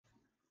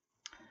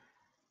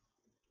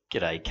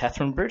G'day,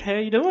 Catherine Britt. How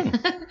are you doing?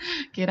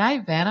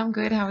 G'day, Ben. I'm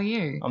good. How are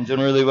you? I'm doing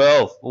really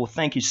well. Well,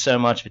 thank you so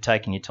much for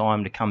taking your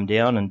time to come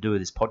down and do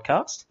this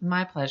podcast.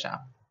 My pleasure.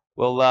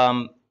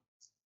 Well,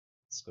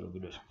 it's got a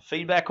bit of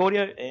feedback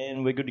audio,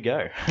 and we're good to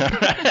go.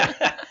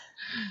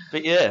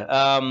 But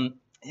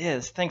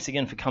thanks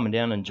again for coming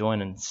down and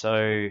joining.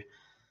 So,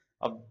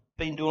 I've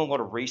been doing a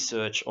lot of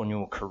research on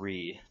your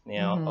career.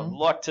 Now, I'd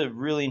like to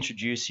really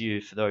introduce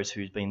you for those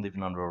who's been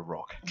living under a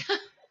rock.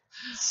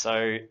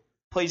 So,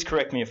 please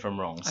correct me if I'm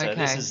wrong. So,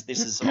 Okay. this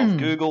is off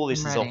Google,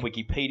 this I'm is off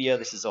ready. Wikipedia,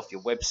 this is off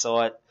your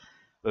website,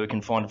 where we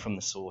can find it from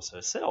the source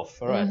herself.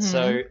 All right.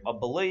 So, I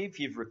believe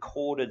you've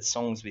recorded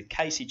songs with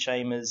Casey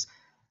Chambers,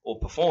 or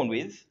performed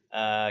with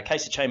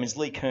Casey Chambers,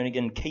 Lee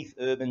Kernaghan, Keith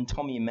Urban,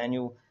 Tommy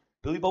Emmanuel,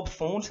 Billy Bob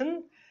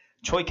Thornton,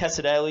 Troy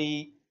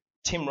Cassardale,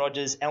 Tim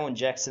Rogers, Alan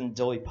Jackson,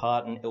 Dolly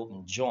Parton,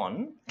 Elton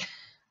John.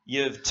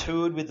 You've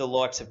toured with the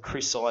likes of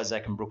Chris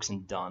Isaak and Brooks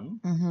and Dunn.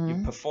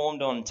 You've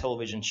performed on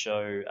television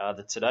show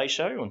The Today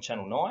Show on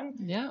Channel 9.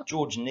 Yeah.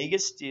 George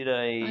Negus did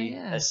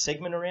a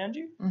segment around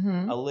you.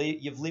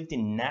 You've lived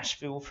in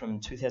Nashville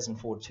from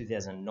 2004 to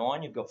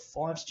 2009. You've got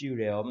 5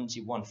 studio albums.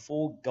 You've won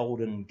 4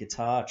 golden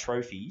guitar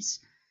trophies.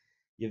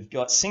 You've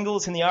got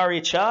singles in the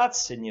ARIA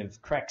charts, and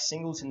you've cracked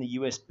singles in the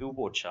US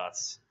Billboard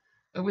charts.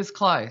 It was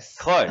close.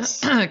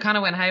 Close. It kind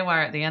of went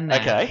haywire at the end there.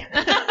 Okay.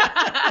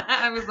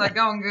 I was like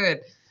going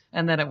good,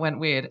 and then it went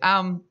weird.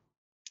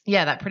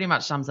 Yeah, that pretty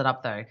much sums it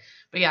up though.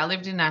 But yeah, I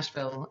lived in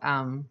Nashville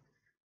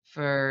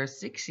for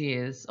 6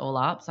 years all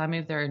up. So I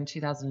moved there in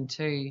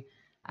 2002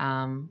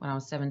 when I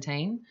was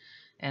 17,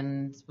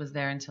 and was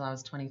there until I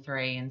was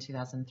 23 in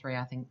 2003.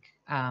 I think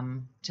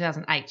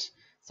 2008.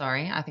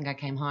 Sorry, I think I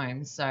came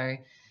home. So.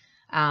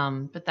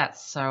 But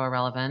that's so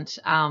irrelevant.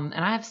 And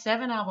I have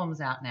 7 albums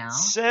out now.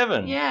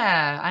 7?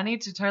 Yeah, I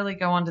need to totally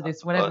go onto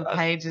this, whatever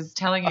page is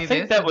telling you I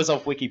think this. that was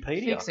off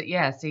Wikipedia. Fix it.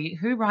 Yeah, see,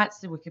 who writes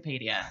the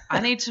Wikipedia? I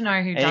need to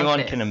know who does Anyone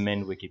this. can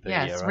amend Wikipedia,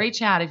 Yes, right?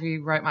 reach out if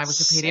you wrote my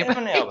Wikipedia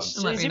 7 page. albums.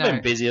 and let Jeez, me you've know.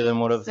 been busier than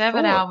what I've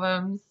 7 thought.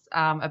 albums,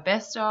 a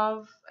best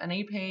of, an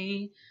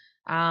EP,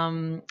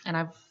 and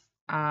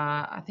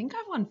I think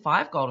I've won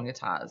 5 golden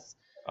guitars.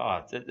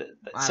 Oh,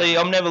 see,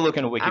 I'm never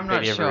looking at I'm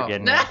not Wikipedia sure. ever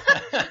again now.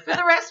 But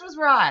the rest was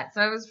right,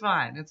 so it was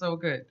fine. It's all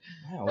good.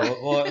 Yeah,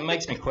 well, it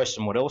makes me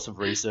question what else I've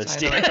researched.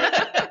 Totally.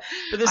 But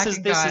this I is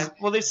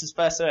can this is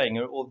fascinating.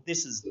 Well,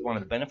 this is one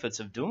of the benefits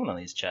of doing one of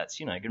these chats.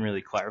 You know, you can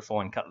really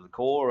clarify and cut to the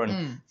core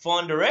and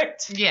find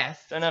direct. Yes.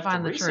 Don't have to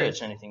find the research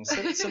truth. anything.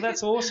 So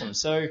that's awesome.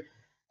 So,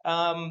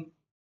 I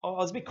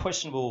was a bit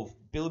questionable.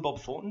 Billy Bob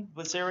Thornton.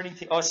 Was there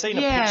anything? I seen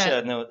a picture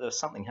and there was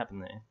something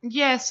happened there.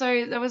 Yeah,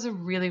 so that was a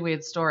really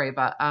weird story,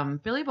 but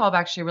Billy Bob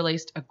actually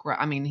released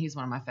he's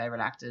one of my favorite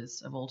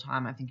actors of all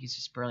time. I think he's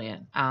just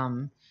brilliant.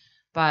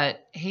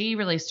 But he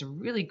released a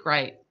really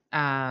great,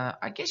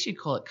 I guess you'd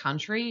call it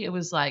country. It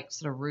was like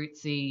sort of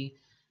rootsy,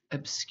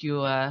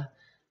 obscure,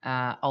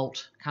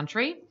 alt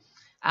country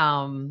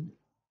album,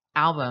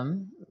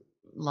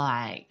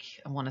 like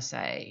I want to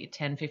say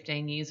 10,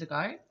 15 years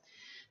ago.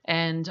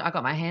 And I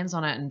got my hands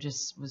on it and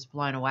just was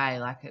blown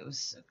away. Like, it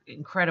was an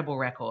incredible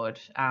record,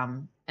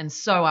 and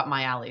so up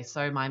my alley,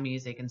 so my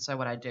music and so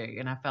what I do.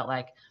 And I felt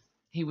like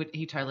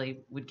he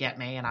totally would get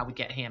me and I would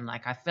get him.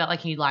 Like, I felt like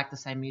he liked the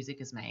same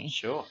music as me.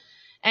 Sure.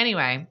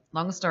 Anyway,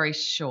 long story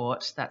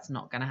short, that's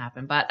not going to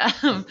happen. But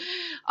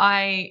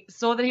I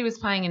saw that he was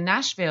playing in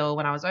Nashville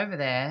when I was over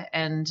there,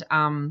 and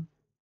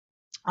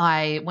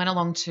I went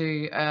along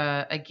to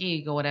a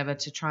gig or whatever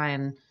to try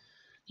and,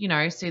 you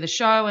know, see the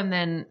show. And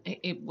then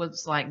it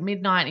was like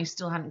midnight and he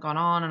still hadn't gone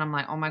on. And I'm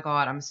like, oh my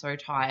God, I'm so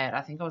tired. I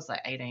think I was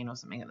like 18 or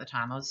something at the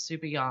time. I was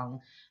super young.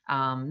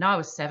 No, I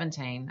was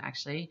 17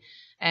 actually.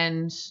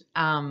 And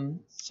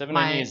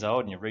 17 years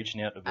old and you're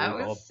reaching out to Billy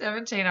Bob. I was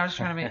 17. I was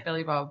trying to meet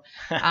Billy Bob.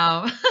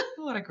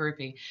 What a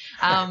groupie.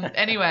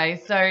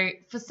 Anyway, so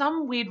for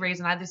some weird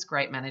reason, I had this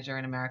great manager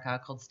in America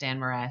called Stan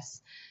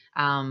Morass.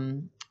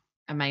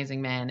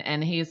 Amazing man.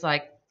 And he's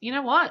like, you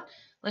know what?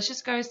 Let's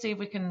just go see if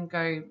we can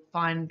go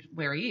find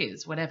where he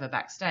is, whatever,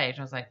 backstage.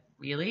 And I was like,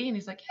 really? And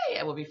he's like,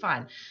 yeah, we'll be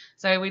fine.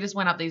 So we just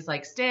went up these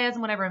like stairs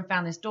and whatever and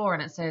found this door,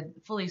 and it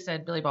fully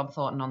said Billy Bob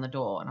Thornton on the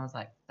door. And I was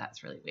like,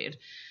 that's really weird.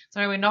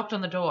 So we knocked on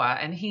the door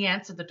and he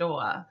answered the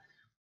door,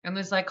 and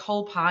there's like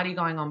whole party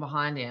going on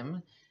behind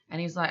him.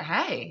 And he's like,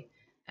 hey.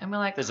 And we're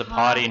like, there's a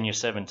party and you're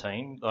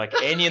 17, like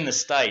any in the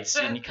States,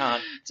 and you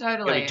can't.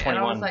 Totally. Go to And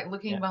I was 21. like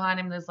looking behind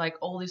him. There's like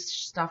all this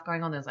stuff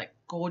going on. There's like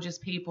gorgeous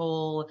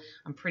people.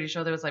 I'm pretty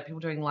sure there was like people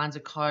doing lines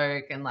of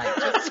coke and like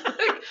just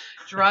like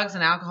drugs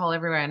and alcohol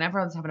everywhere. And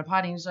everyone's having a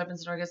party. And he just opens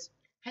the door and goes,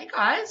 hey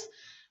guys.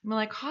 And we're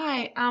like,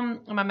 hi.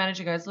 And my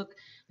manager goes, look,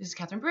 this is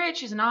Catherine Britt.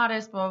 She's an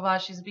artist, blah, blah, blah.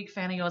 She's a big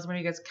fan of yours. And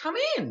he goes, come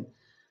in. And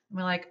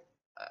we're like,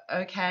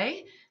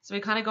 okay. So we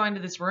kind of go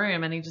into this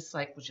room and he just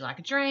like, would you like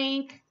a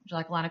drink? Would you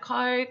like a line of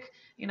coke?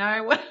 You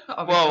know,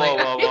 obviously.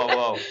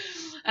 Whoa.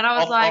 And I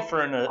was like,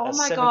 offering a oh my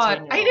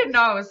 17-year-old. God. He didn't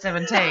know I was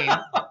 17.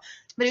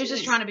 But he was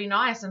just trying to be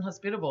nice and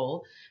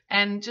hospitable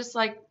and just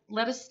like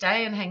let us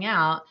stay and hang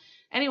out.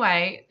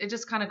 Anyway, it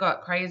just kind of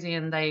got crazy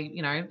and they,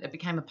 you know, it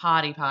became a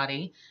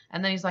party.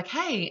 And then he's like,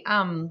 hey,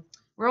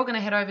 we're all going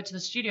to head over to the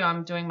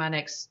studio.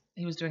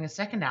 He was doing a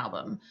second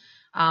album.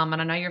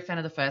 And I know you're a fan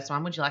of the first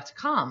one. Would you like to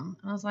come?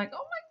 And I was like, oh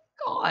my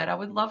God, I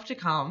would love to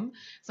come.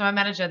 So my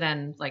manager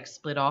then like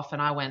split off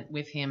and I went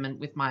with him and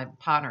with my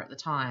partner at the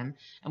time.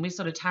 And we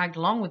sort of tagged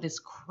along with this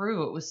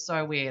crew. It was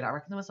so weird. I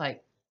reckon there was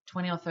like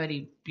 20 or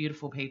 30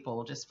 beautiful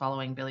people just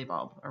following Billy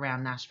Bob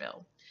around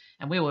Nashville.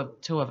 And we were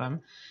two of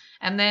them.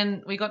 And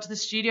then we got to the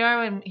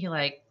studio and he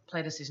like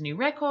played us his new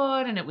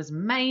record and it was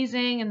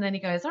amazing. And then he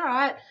goes, all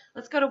right,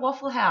 let's go to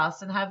Waffle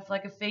House and have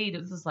like a feed.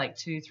 It was like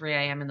 2, 3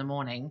 a.m. in the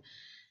morning.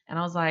 And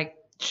I was like,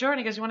 sure. And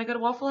he goes, you want to go to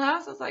Waffle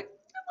House? I was like,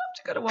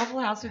 to go to Waffle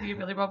House with you,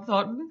 Billy Bob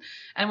Thornton.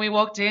 And we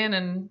walked in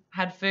and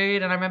had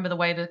food. And I remember the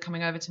waiter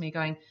coming over to me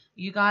going,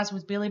 you guys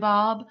with Billy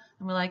Bob?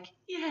 And we're like,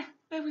 yeah,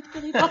 we're with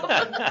Billy Bob.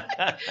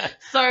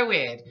 So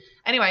weird.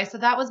 Anyway, so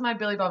that was my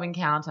Billy Bob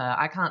encounter.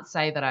 I can't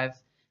say that I've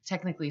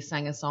technically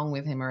sang a song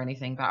with him or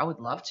anything, but I would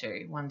love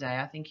to one day.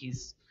 I think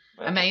he's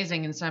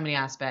amazing in so many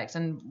aspects.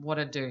 And what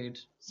a dude.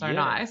 So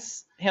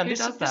nice. Yeah,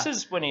 this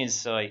is when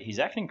his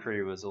acting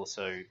career was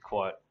also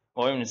quite...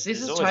 Well, I mean, this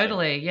is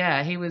totally,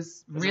 he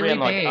was really around,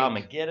 big. Like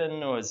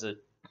Armageddon, or is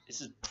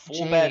this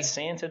before Bad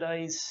Santa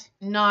days?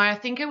 No, I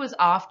think it was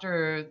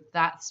after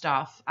that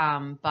stuff,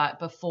 but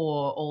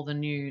before all the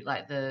new,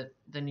 like the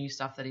new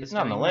stuff that he's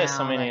doing nonetheless,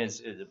 now. I mean, it's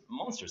a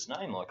monstrous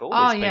name, like all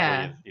these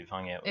people you've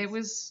hung out with. It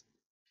was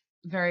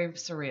very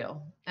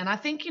surreal. And I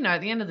think, at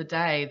the end of the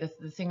day,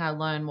 the thing I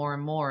learned more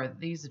and more,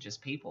 these are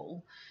just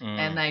people,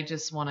 and they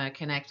just want to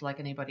connect like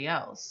anybody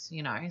else,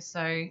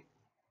 So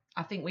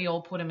I think we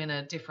all put them in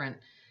a different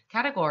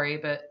category,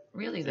 but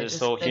really they're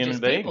just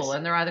people,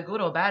 and they're either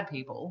good or bad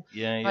people.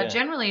 But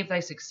generally, if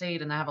they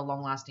succeed and they have a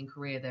long-lasting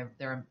career,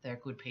 they're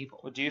good people.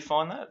 Well, do you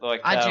find that?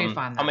 Like, I do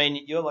find that. I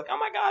mean, you're like, oh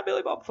my God,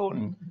 Billy Bob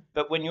Thornton.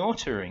 But when you're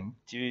touring,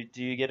 do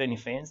you get any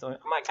fans like,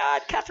 oh my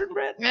God, Catherine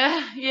Brett?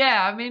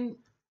 Yeah, I mean,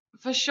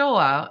 for sure.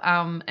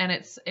 And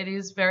it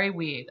is very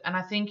weird, and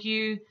I think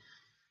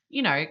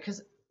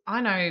because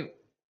I know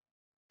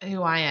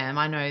who I am.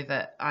 I know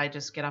that I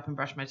just get up and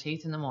brush my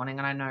teeth in the morning,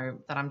 and I know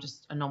that I'm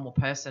just a normal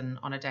person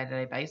on a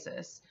day-to-day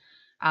basis.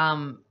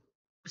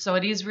 So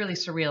it is really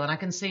surreal, and I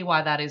can see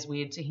why that is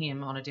weird to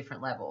him on a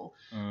different level.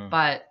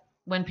 But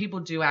when people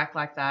do act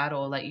like that,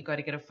 or like you go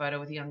to get a photo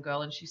with a young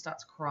girl and she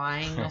starts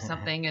crying or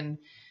something, and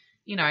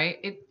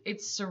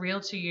it's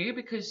surreal to you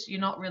because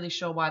you're not really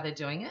sure why they're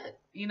doing it.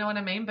 You know what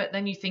I mean? But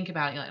then you think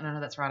about it, you're like,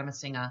 no, that's right, I'm a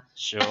singer.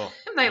 Sure.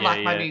 And they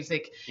like my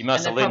music. You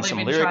must have learned some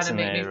lyrics in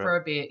there. Trying to meet me for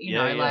a bit,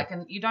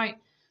 and you don't,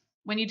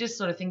 when you just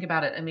sort of think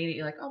about it immediately,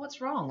 you're like, oh,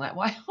 what's wrong? Like,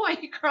 why are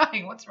you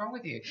crying? What's wrong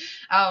with you?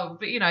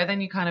 But,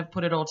 then you kind of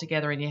put it all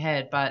together in your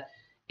head. But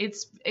it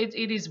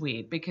is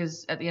weird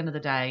because at the end of the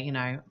day,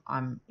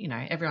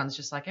 everyone's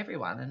just like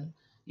everyone, and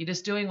you're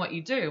just doing what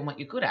you do and what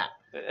you're good at.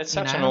 It's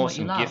such an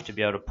awesome gift to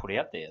be able to put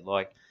out there.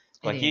 Like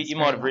you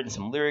might have written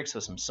some lyrics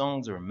or some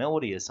songs or a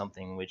melody or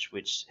something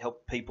which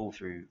help people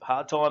through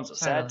hard times or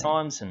sad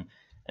times, and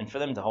for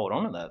them to hold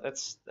on to that,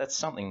 that's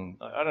something.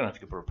 I don't know if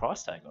you could put a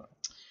price tag on it.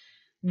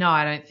 No,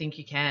 I don't think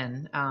you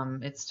can.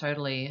 It's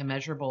totally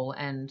immeasurable,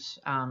 and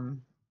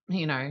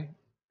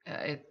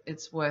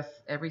it's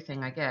worth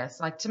everything, I guess.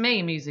 Like, to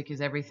me, music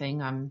is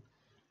everything.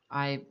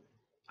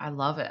 I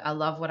love it. I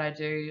love what I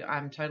do.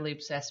 I'm totally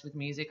obsessed with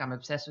music. I'm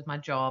obsessed with my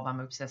job. I'm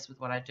obsessed with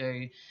what I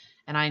do.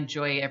 And I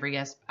enjoy every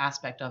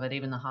aspect of it,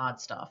 even the hard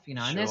stuff,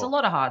 And there's a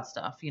lot of hard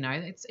stuff,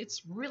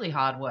 It's really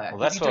hard work. Well,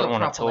 that's what I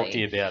want to talk to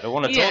you about. I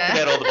want to talk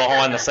about all the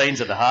behind the scenes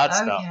of the hard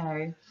stuff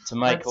to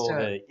make Let's all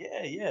the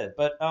yeah.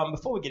 But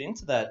before we get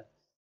into that,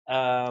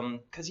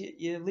 because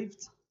you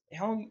lived,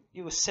 how long?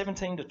 You were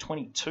 17 to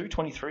 22,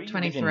 23.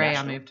 23.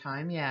 I moved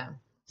home. Yeah.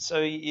 So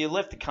you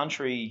left the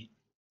country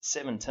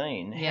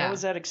 17. How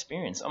was that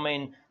experience? I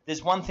mean,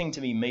 there's one thing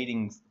to be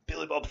meeting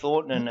Billy Bob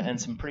Thornton and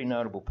some pretty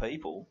notable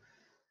people.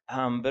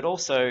 But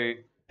also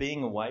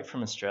being away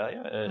from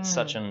Australia at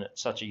such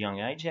a young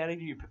age, how did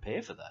you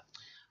prepare for that?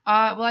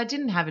 Well, I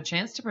didn't have a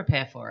chance to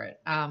prepare for it.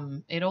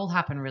 It all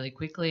happened really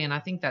quickly, and I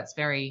think that's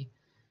very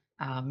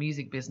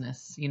music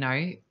business.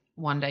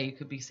 One day you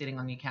could be sitting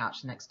on your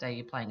couch, the next day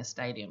you're playing a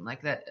stadium.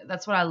 Like that.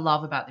 That's what I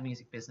love about the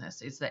music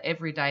business, is that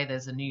every day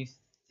there's a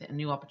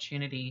new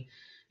opportunity,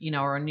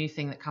 or a new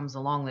thing that comes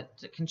along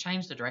that can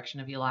change the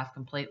direction of your life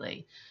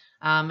completely.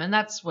 And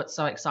that's what's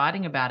so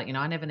exciting about it.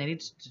 I never needed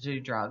to do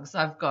drugs.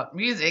 I've got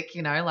music,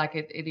 like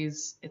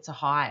it's a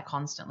high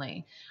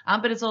constantly.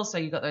 But it's also,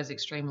 you've got those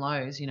extreme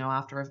lows,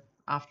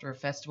 after a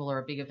festival or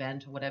a big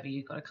event or whatever,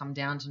 you've got to come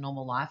down to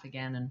normal life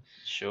again. And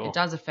it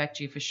does affect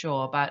you for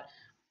sure. But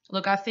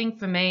look, I think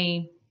for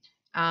me,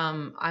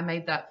 I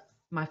made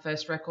my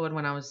first record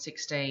when I was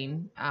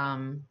 16,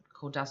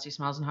 called Dusty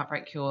Smiles and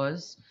Heartbreak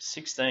Cures.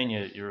 16,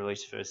 you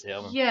released your first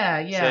album.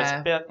 Yeah. So it's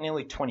about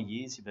nearly 20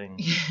 years you've been...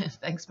 Yeah,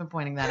 thanks for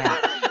pointing that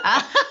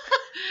out.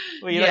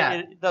 Well,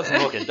 it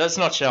doesn't look it. That's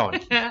not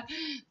showing.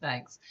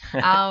 Thanks.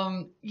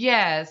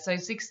 So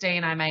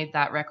 16, I made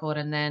that record,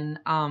 and then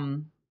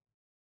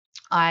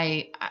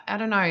I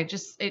don't know,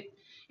 just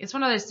it's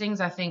one of those things.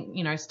 I think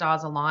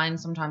stars align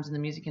sometimes in the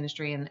music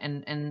industry,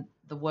 and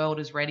the world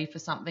is ready for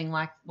something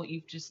like what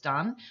you've just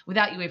done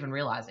without you even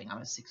realizing. I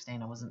was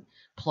 16. I wasn't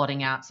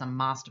plotting out some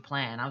master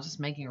plan. I was just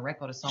making a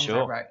record of songs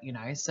I wrote, you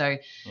know. So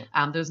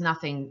there was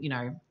nothing, you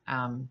know,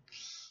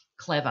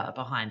 clever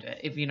behind it,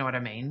 if you know what I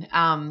mean.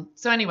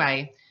 So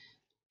anyway,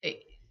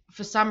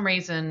 for some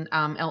reason,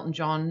 Elton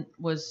John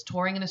was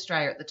touring in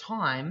Australia at the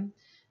time,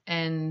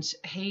 and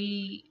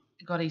he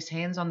got his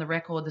hands on the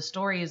record. The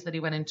story is that he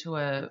went into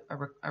a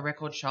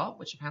record shop,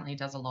 which apparently he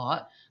does a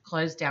lot,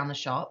 closed down the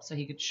shop so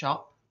he could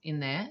shop in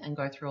there and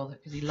go through all the,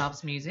 because he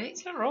loves music.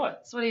 Is that right?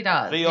 That's what he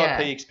does.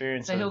 VIP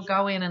experience. So he'll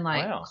go in and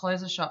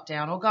close the shop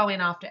down, or go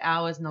in after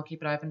hours and they'll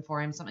keep it open for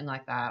him, something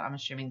like that. I'm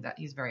assuming that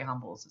he's very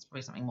humble, so it's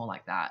probably something more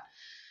like that.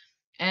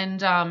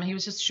 And he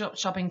was just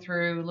shopping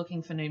through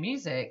looking for new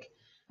music.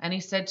 And he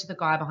said to the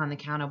guy behind the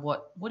counter,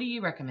 what do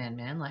you recommend,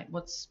 man? Like,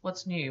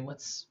 what's new?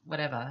 What's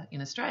whatever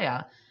in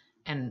Australia?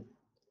 And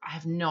I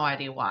have no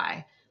idea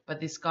why, but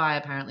this guy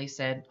apparently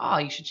said, oh,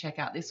 you should check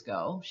out this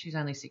girl. She's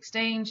only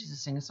 16. She's a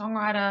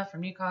singer-songwriter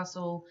from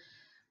Newcastle,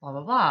 blah,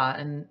 blah, blah.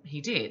 And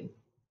he did.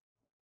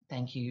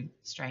 Thank you,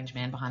 strange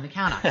man behind the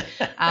counter.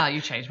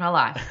 You changed my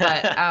life.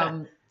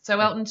 But so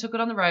Elton took it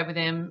on the road with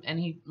him, and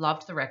he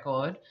loved the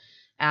record.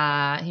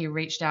 He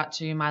reached out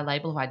to my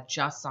label who I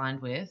just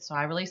signed with. So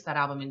I released that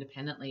album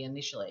independently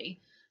initially,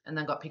 and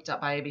then got picked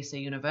up by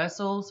ABC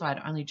Universal. So I'd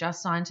only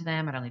just signed to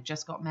them. I'd only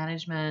just got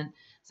management.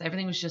 So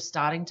everything was just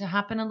starting to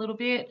happen a little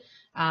bit.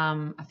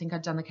 I think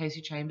I'd done the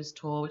Kasey Chambers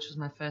tour, which was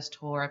my first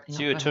tour. So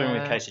you were touring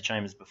with Kasey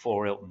Chambers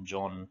before Elton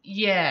John?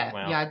 Yeah.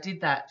 Wow. Yeah, I did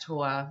that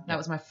tour. That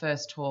was my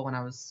first tour when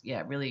I was,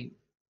 really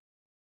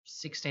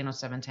 16 or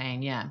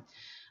 17, yeah.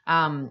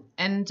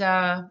 And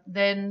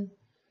then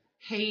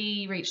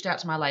he reached out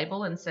to my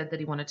label and said that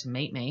he wanted to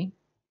meet me.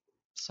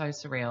 So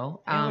surreal.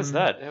 How was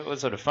that?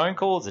 Was it a phone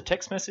call? Was it a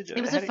text message? It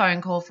was a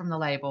phone call from the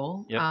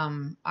label. Yep.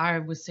 I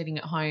was sitting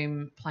at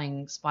home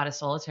playing Spider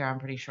Solitaire, I'm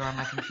pretty sure, on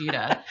my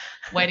computer,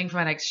 waiting for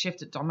my next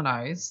shift at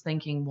Domino's,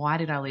 thinking, why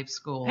did I leave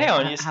school? Hang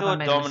on, you're still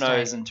at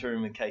Domino's and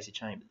touring with Kasey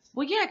Chambers?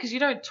 Well, yeah, because you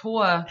don't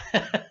tour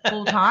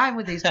full time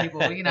with these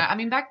people. You know, I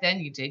mean, back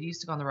then you did. You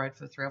used to go on the road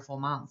for 3 or 4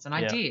 months, and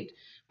I did.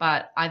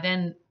 But I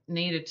then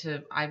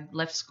I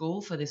left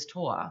school for this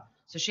tour.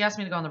 So she asked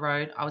me to go on the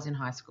road. I was in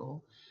high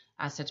school.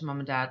 I said to Mum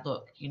and Dad,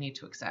 look, you need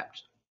to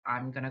accept.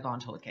 I'm going to go on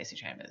tour with Kasey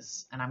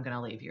Chambers, and I'm going to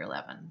leave year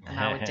 11. And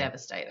they were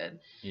devastated.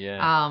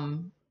 Yeah.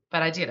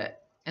 But I did it.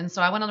 And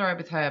so I went on the road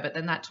with her, but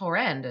then that tour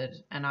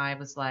ended, and I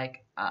was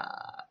like,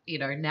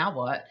 now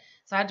what?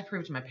 So I had to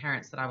prove to my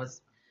parents that I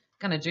was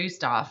going to do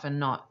stuff and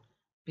not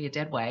be a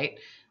dead weight.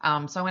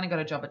 So I went and got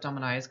a job at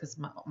Domino's, because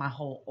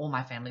all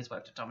my family's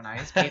worked at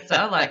Domino's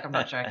Pizza. Like, I'm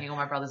not joking. All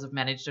my brothers have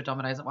managed a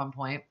Domino's at one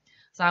point.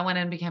 So I went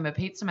and became a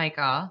pizza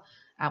maker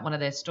at one of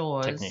their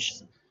stores.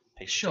 Technician.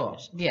 Sure.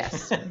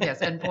 Yes.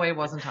 Yes. And boy,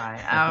 wasn't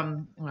I.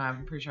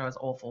 I'm pretty sure I was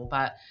awful.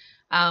 But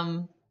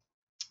and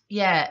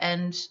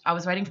I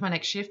was waiting for my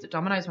next shift at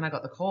Domino's when I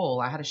got the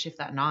call. I had a shift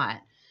that night,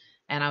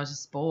 and I was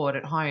just bored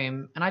at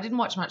home, and I didn't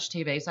watch much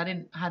TV, so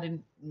I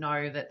didn't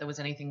know that there was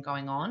anything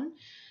going on.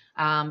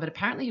 But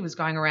apparently he was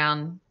going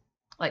around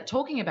like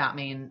talking about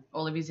me in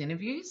all of his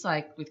interviews,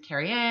 like with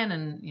Kerry Ann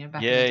and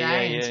back in the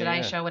day and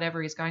Today Show,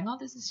 whatever. He's going, oh,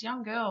 there's this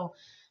young girl,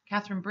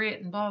 Catherine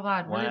Britt, and blah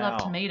blah blah. I'd really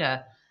love to meet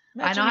her.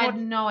 Imagine I had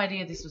no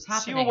idea this was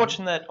happening. So you were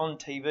watching that on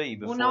TV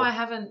before? Well, no, I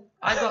haven't.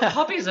 I got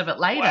copies of it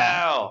later.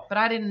 Wow. But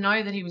I didn't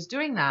know that he was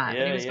doing that.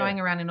 And he was going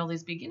around in all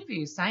these big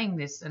interviews saying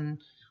this, and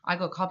I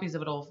got copies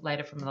of it all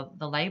later from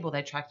the label.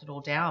 They tracked it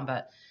all down.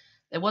 But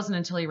it wasn't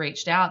until he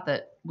reached out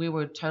that we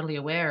were totally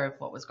aware of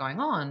what was going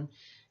on.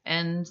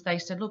 And they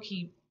said, look,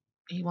 he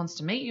wants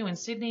to meet you in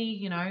Sydney,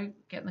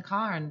 get in the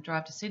car and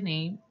drive to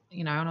Sydney.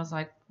 And I was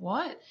like,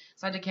 what?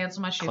 So I had to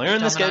cancel my shift. Clearing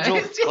the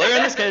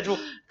schedule.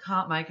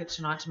 Can't make it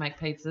tonight to make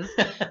pizzas.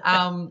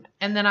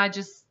 And then I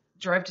just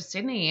drove to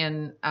Sydney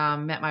and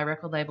met my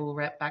record label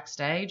rep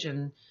backstage,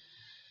 and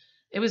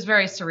it was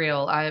very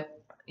surreal.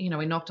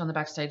 We knocked on the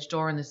backstage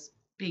door, and this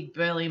big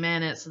burly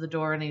man answered the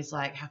door, and he's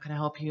like, how can I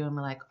help you? And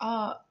we're like,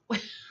 oh,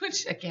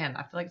 which again,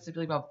 I feel like it's a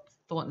Billy Bob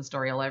Thornton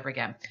story all over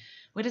again.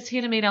 We're just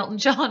here to meet Elton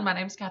John. My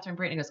name's Catherine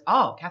Britt. And he goes,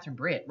 oh, Catherine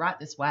Britt, right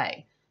this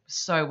way.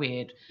 So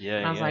weird. Yeah.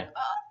 And I was like, oh,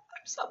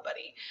 I'm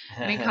somebody.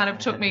 And he kind of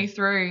took me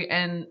through,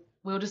 and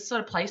we were just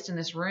sort of placed in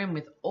this room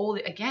with all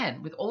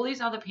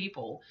these other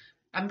people.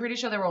 I'm pretty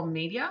sure they were all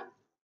media.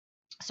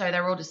 So they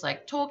were all just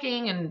like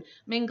talking and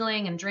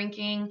mingling and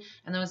drinking.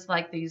 And there was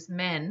like these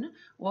men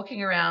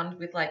walking around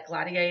with like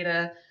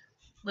Gladiator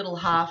little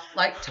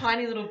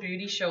tiny little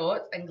booty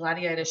shorts and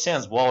Gladiator.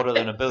 Sounds wilder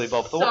than a Billy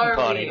Bob Thornton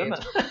party, weird.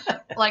 Doesn't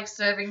it? Like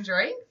serving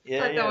drinks.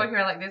 Yeah, they're walking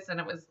around like this, and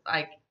it was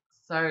like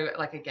so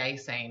like a gay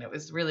scene. It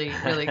was really,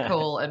 really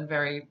cool and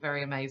very,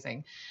 very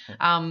amazing. So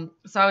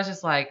I was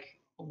just like,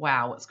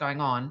 wow, what's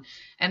going on?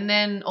 And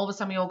then all of a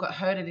sudden we all got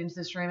herded into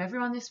this room,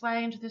 everyone this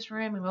way into this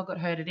room, and we all got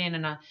herded in,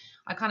 and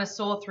I kind of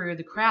saw through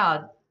the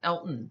crowd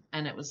Elton,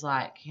 and it was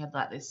like he had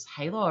like this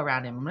halo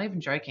around him. I'm not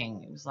even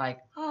joking. It was like,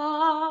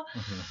 ah.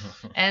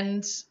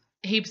 And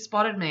he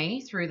spotted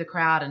me through the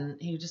crowd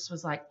and he just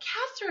was like,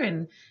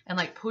 Catherine, and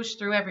like pushed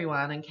through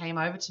everyone and came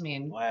over to me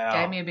and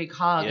gave me a big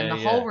hug. Yeah, and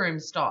the yeah. whole room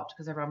stopped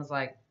because everyone was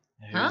like,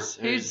 huh?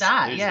 Who's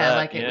that? Who's yeah, that?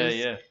 like it Yeah, was,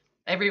 yeah.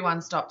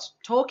 everyone stopped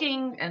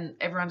talking and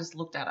everyone just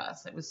looked at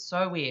us. It was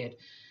so weird.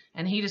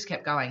 And he just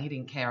kept going. He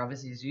didn't care.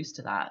 Obviously, he's used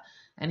to that.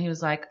 And he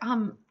was like,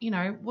 you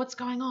know, what's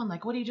going on?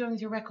 Like, what are you doing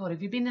with your record?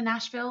 Have you been to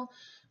Nashville?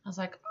 I was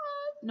like,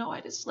 no,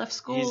 I just left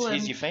school.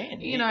 He's your fan.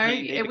 You know,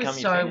 it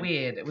was so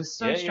weird. It was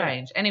so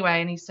strange.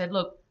 Anyway, and he said,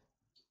 look,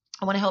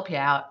 I want to help you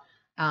out.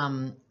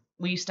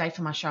 Will you stay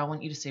for my show? I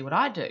want you to see what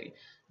I do. And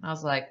I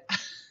was like,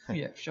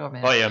 yeah, sure,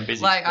 man. Oh, yeah, I'm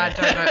busy. Like,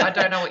 I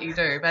don't know what you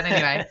do. But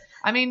anyway,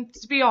 I mean,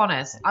 to be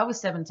honest, I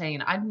was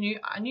 17. I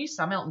knew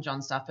some Elton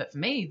John stuff, but for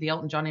me, the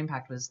Elton John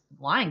impact was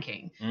Lion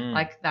King.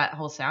 Like that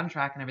whole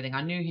soundtrack and everything.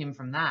 I knew him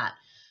from that.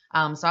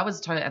 So I was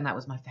totally, and that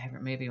was my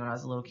favorite movie when I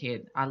was a little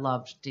kid. I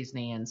loved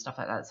Disney and stuff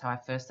like that. That's how I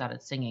first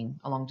started singing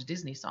along to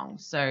Disney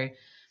songs. So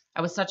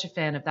I was such a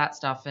fan of that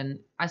stuff. And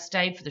I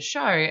stayed for the show,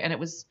 and it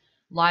was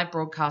live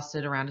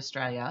broadcasted around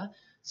Australia.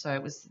 So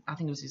it was, I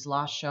think it was his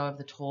last show of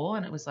the tour,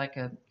 and it was like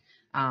a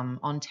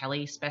on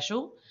telly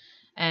special.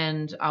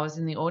 And I was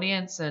in the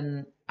audience,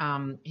 and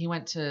he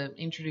went to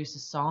introduce a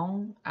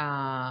song.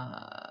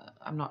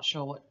 I'm not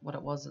sure what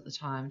it was at the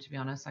time, to be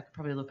honest. I could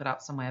probably look it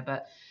up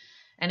somewhere.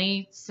 And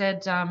he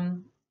said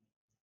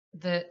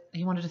that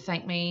he wanted to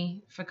thank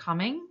me for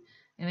coming.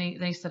 And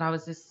he said I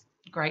was this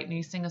great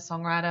new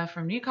singer-songwriter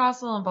from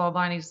Newcastle and blah, blah,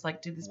 blah. And he just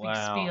like did this big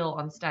spiel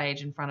on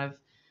stage in front of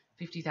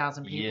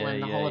 50,000 people in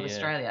the whole of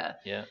Australia.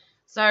 Yeah.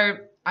 So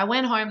I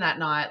went home that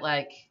night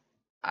like,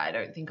 I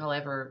don't think I'll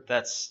ever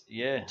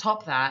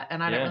top that.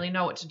 And I don't really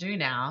know what to do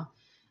now.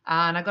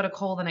 And I got a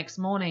call the next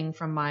morning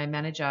from my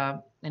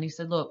manager, and he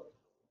said, look,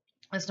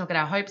 let's not get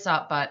our hopes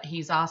up, but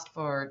he's asked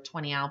for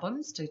 20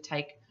 albums to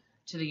take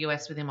to the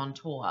US with him on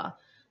tour.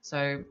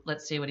 So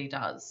let's see what he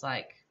does.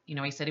 Like, you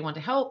know, he said he wanted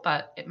to help,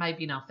 but it may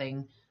be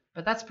nothing.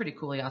 But that's pretty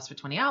cool. He asked for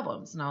 20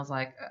 albums. And I was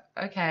like,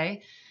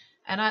 okay.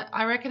 And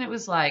I reckon it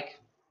was like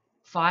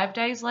 5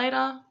 days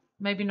later,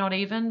 maybe not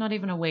even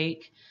a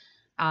week.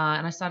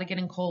 And I started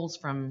getting calls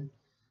from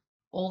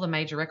all the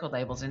major record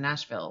labels in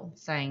Nashville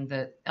saying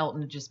that Elton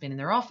had just been in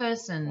their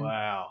office and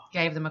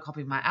gave them a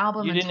copy of my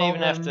album. You didn't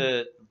even have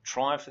to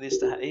try for this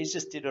to he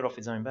just did it off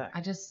his own back.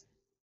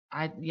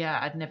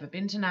 I'd never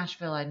been to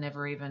Nashville. I'd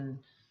never even,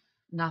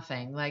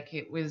 nothing. Like,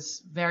 it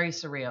was very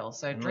surreal.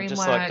 So DreamWorks,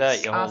 just like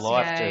that, your whole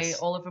RCA, life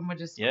all of them were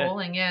just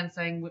calling and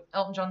saying,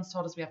 Elton John's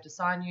told us we have to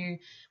sign you.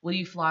 Will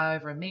you fly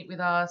over and meet with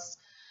us?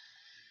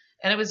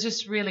 And it was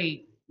just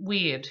really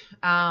weird.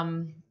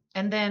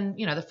 And then,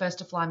 you know, the first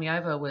to fly me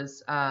over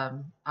was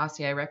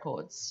RCA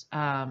Records.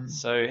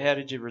 So how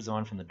did you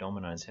resign from the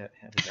Dominoes? How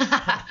did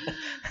that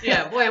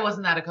Yeah, boy,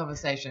 wasn't that a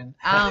conversation.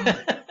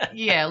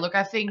 Yeah, look,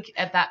 I think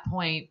at that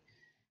point,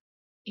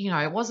 you know,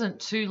 it wasn't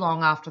too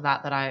long after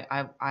that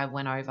I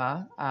went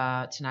over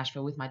to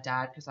Nashville with my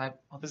dad because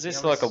was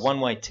this like a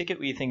one-way ticket?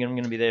 Were you thinking I'm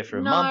going to be there for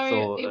a month?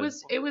 Or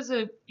it was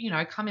a, you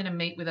know, come in and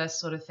meet with us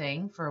sort of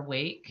thing for a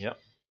week. Yep.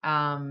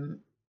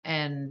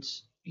 And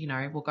you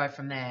know, we'll go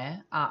from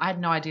there. I had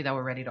no idea they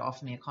were ready to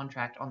offer me a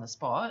contract on the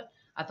spot.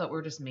 I thought we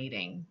were just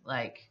meeting,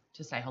 like,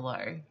 to say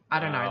hello. I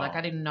don't know. Like,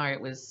 I didn't know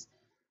it was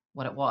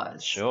what it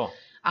was. Sure.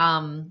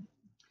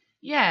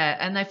 Yeah,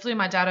 and they flew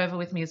my dad over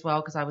with me as well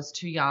because I was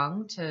too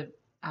young to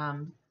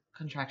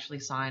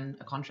contractually sign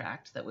a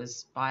contract that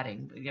was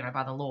binding, you know,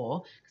 by the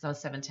law because I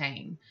was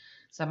 17.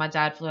 So my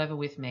dad flew over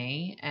with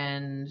me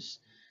and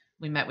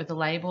we met with the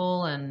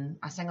label and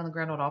I sang on the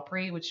Grand Ole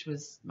Opry, which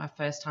was my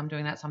first time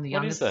doing that. So I'm the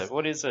youngest. What is that?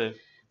 What is it?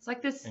 It's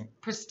like this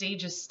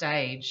prestigious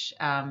stage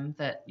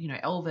that, you know,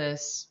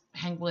 Elvis,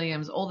 Hank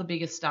Williams, all the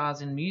biggest stars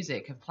in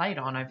music have played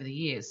on over the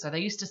years. So they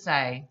used to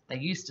say that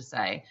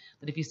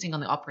if you sing on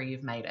the Opry,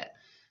 you've made it.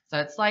 So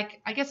it's like,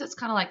 I guess it's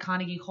kind of like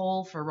Carnegie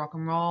Hall for rock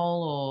and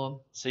roll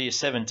or... So you're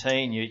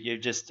 17,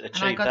 you've just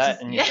achieved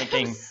that and you're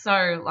thinking,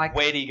 so like,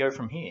 where do you go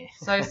from here?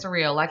 So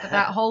surreal. Like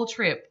that whole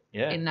trip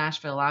in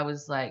Nashville, I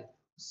was like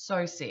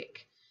so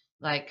sick.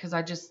 Like, because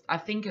I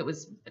think it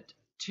was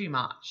too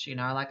much, you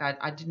know, like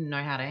I didn't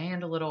know how to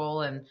handle it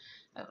all. And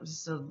I was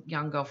just a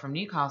young girl from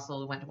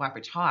Newcastle who went to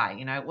Whitebridge High,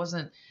 you know,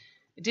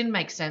 it didn't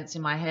make sense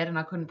in my head and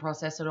I couldn't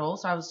process it all.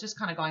 So I was just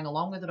kind of going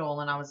along with it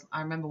all. And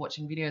I remember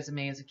watching videos of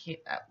me as a kid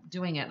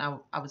doing it. And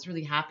I was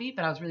really happy,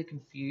 but I was really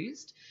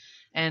confused.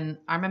 And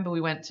I remember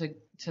we went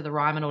to the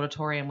Ryman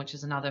Auditorium, which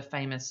is another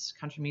famous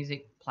country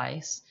music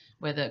place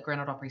where the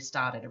Grand Ole Opry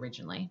started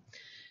originally.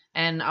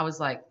 And I was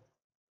like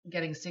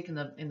getting sick in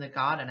the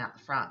garden out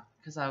the front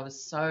because I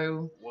was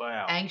so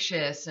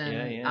anxious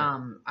and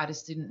I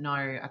just didn't know,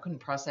 I couldn't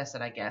process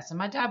it, I guess. And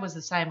my dad was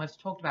the same. We've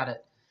talked about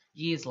it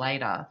years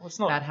later. Well, it's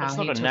not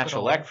a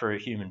natural act for a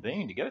human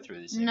being to go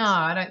through this. No,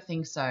 I don't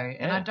think so.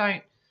 And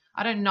I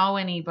don't know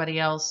anybody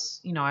else.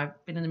 You know,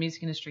 I've been in the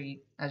music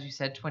industry, as you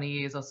said, 20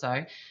 years or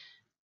so,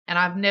 and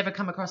I've never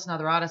come across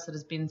another artist that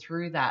has been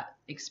through that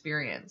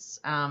experience.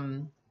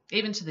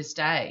 Even to this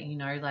day, you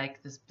know, like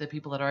the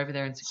people that are over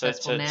there and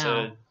successful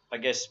now. I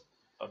guess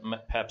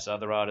perhaps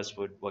other artists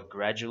would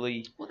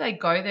gradually Well, they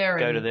go there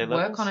go and to their work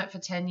levels on it for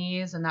 10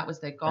 years, and that was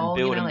their and goal.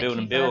 build you know, and like build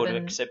and Keith build,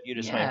 Urban. except you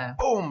just Yeah. went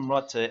boom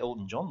right to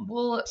Elton John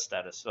Well,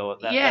 status. So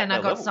that, yeah, that, and that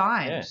I got level.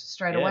 signed Yeah.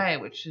 straight Yeah. away,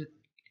 which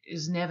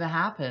has never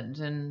happened,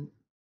 and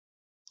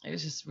it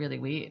was just really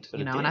weird, But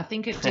you it know. And I did.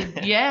 think it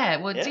did. Yeah,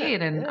 well, it Yeah,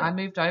 did, and yeah. I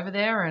moved over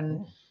there,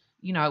 and Yeah.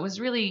 you know,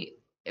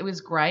 it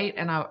was great,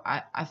 and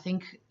I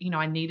think, you know,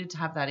 I needed to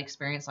have that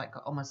experience, like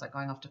almost like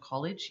going off to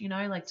college, you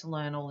know, like to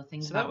learn all the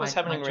things So about that was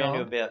my happening around you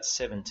job. about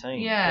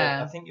 17. Yeah.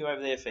 But I think you were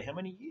over there for how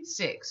many years?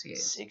 6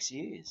 years. 6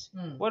 years.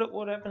 Mm.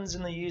 What happens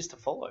in the years to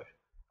follow?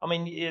 I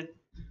mean,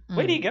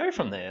 where do you go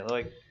from there?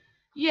 Like,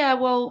 yeah,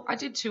 well, I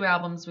did 2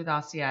 albums with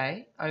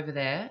RCA over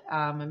there.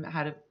 And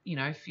had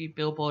a few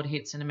Billboard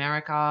hits in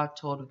America.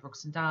 Toured with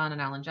Brooks and Dunn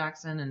and Alan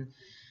Jackson, and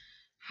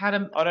had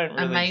an I don't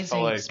really amazing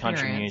follow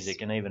experience. country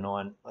music, and even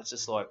it's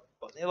just like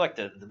they're like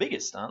the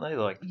biggest, aren't they?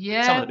 Like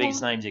Yeah, some of the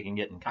biggest names you can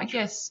get in I country.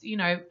 guess, you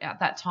know, at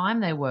that time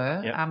they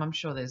were. Yep. I'm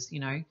sure there's, you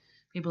know,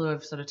 people who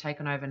have sort of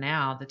taken over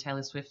now, the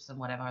Taylor Swifts and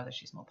whatever, although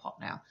she's more pop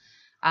now.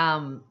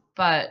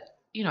 But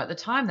you know, at the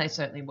time they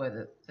certainly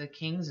were the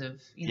kings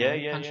of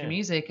country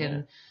music,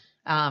 and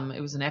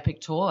it was an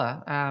epic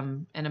tour,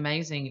 an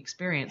amazing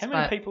experience. How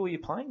many people were you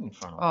playing in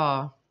front of?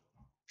 Oh,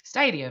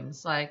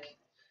 stadiums, like,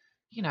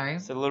 you know,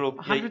 It's a little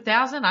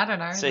 100,000. I don't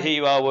know. So like, here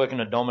you are working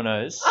at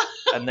Domino's,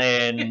 and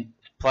then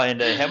playing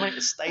to how many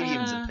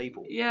stadiums of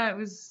people? Yeah, it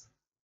was,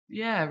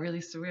 really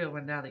surreal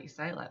when now that you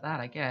say it like that,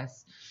 I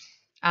guess.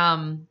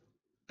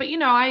 But you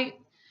know, I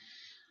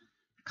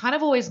kind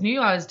of always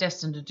knew I was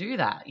destined to do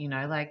that, you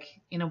know, like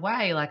in a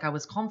way, like I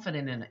was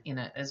confident in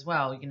it as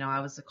well. You know, I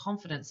was a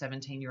confident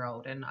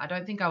 17-year-old, and I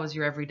don't think I was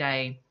your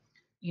everyday,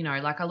 you know,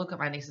 like I look at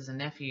my nieces and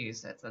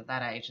nephews at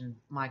that age, and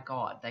my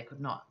God, they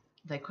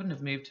couldn't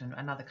have moved to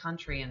another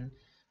country and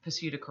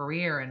pursued a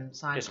career and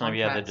signed Just contracts. maybe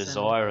you had the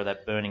desire or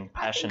that burning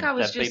passion, I think I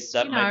was just,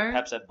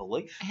 perhaps that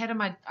belief. Ahead of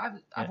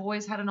I've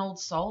always had an old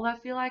soul, I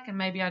feel like, and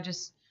maybe I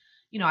just,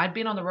 you know, I'd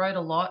been on the road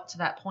a lot to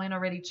that point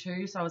already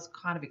too, so I was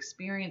kind of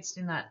experienced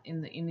in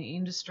the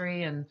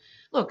industry. And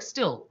look,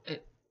 still,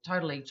 it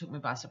totally took me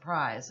by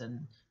surprise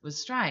and was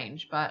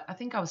strange, but I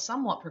think I was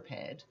somewhat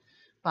prepared.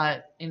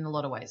 But in a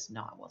lot of ways,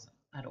 no, I wasn't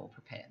at all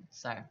prepared.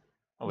 So.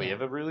 Are we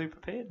ever really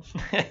prepared?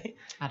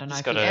 I don't know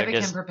just if you ever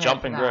can prepare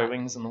jump for and that. grow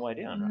wings on the way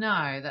down. Right?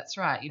 No, that's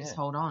right. You just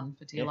hold on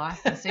for dear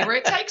life and see where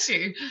it takes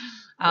you.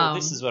 Well,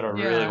 this is what I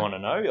really want to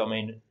know. I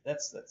mean,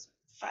 that's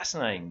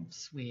fascinating.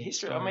 It's weird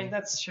history. story. I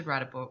mean, should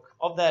write a book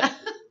of that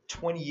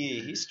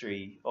 20-year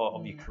history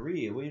of your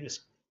career. We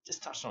just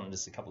touched on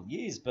just a couple of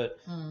years, but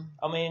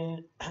I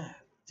mean,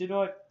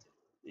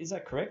 is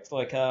that correct?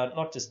 Like,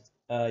 not just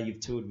you've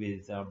toured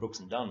with Brooks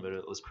and Dunn, but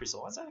it was Chris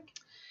Isaak.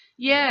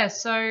 Yeah.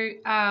 So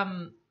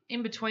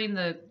in between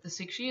the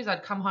 6 years,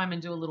 I'd come home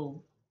and do a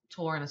little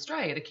tour in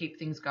Australia to keep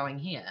things going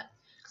here.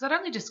 Because I'd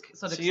only just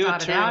sort of so you were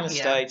started touring out the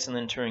here. States and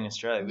then touring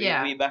Australia.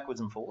 Yeah. Were you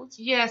backwards and forwards?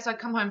 Yeah, so I'd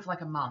come home for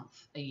like a month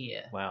a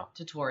year. Wow.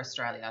 To tour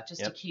Australia,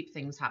 just to keep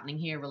things happening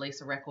here,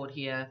 release a record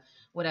here,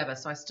 whatever.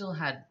 So I still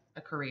had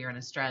a career in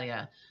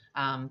Australia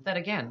that,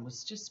 again,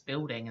 was just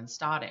building and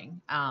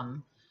starting.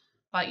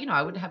 But, you know,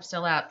 I would have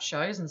sellout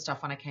shows and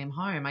stuff when I came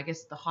home. I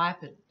guess the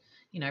hype had,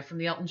 you know, from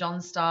the Elton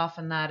John stuff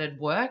and that had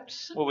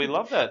worked. Well, we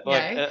love that.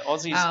 Like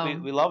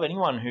Aussies, we love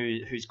anyone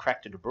who's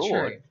cracked it abroad.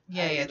 True.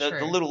 Yeah, the, true.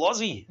 The little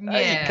Aussie.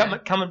 Yeah. Hey,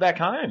 coming back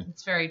home.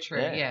 It's very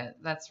true. Yeah,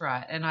 that's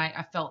right. And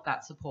I felt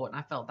that support and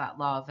I felt that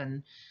love.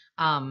 And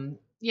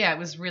it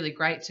was really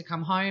great to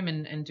come home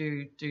and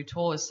do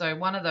tours. So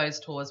one of those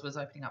tours was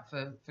opening up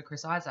for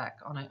Chris Isaak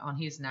on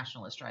his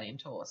national Australian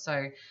tour.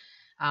 So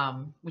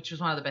which was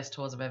one of the best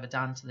tours I've ever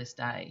done to this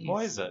day.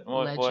 Why is it?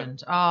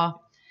 Legend.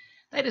 Oh,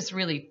 they just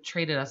really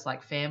treated us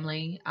like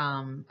family.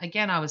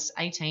 Again, I was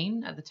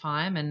 18 at the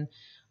time, and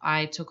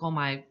I took all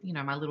my, you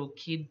know, my little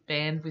kid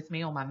band with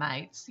me, all my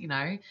mates, you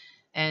know,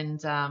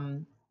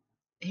 and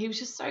he was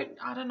just so,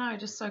 I don't know,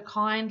 just so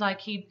kind.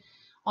 Like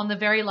on the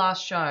very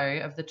last show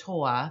of the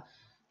tour,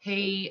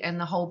 he and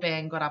the whole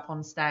band got up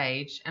on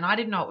stage, and I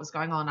didn't know what was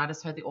going on. I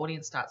just heard the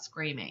audience start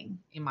screaming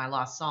in my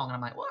last song, and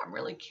I'm like, well, I'm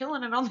really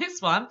killing it on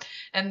this one.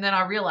 And then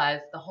I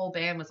realized the whole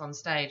band was on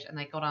stage, and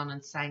they got on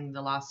and sang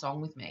the last song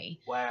with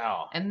me.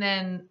 Wow. And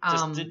then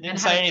didn't and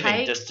say had a anything.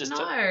 cake. Just and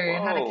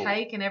had a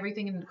cake and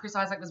everything. And Chris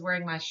Isaak was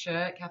wearing my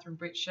shirt, Catherine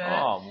Britt shirt.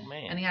 Oh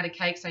man. And he had a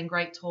cake saying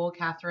 "Great tour,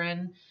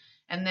 Catherine."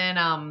 And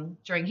then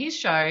during his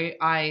show,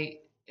 I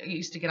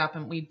used to get up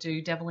and we'd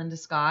do Devil in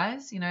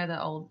Disguise, you know,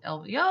 the old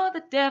Elvis, you're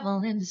the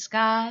devil in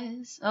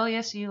disguise. Oh,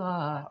 yes, you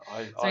are.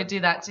 So we'd do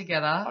that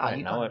together. I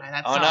You know don't it. know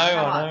that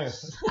I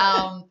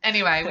song. know.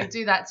 Anyway, we'd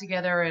do that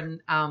together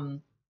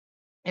and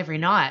every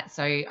night.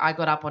 So I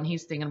got up on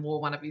his thing and wore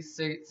one of his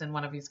suits and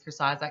one of his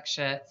Chris Isaak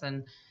shirts.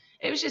 And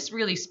it was just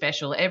really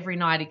special. Every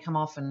night he'd come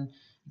off and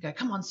go,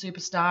 come on,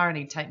 superstar. And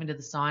he'd take me to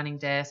the signing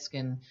desk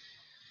and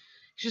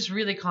just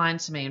really kind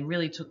to me and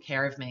really took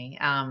care of me.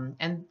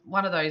 And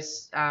one of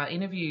those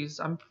interviews,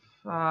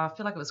 I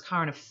feel like it was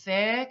Current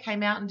Affair,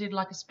 came out and did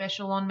like a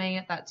special on me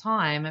at that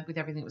time with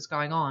everything that was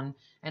going on.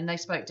 And they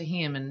spoke to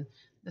him, and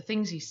the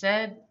things he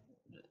said,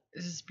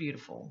 it's just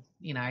beautiful.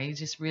 You know, he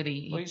just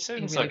really, Well, he he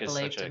seems really like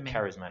believed such a in me.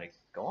 charismatic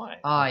guy.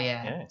 Oh Like,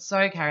 yeah,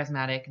 so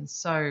charismatic and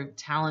so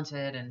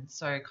talented and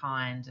so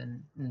kind,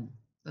 and it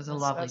was a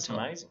lovely That's tour.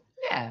 amazing.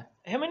 Yeah.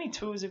 How many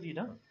tours have you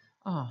done?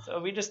 Oh, So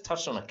we just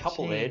touched on a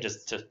couple there, jeez.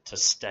 just to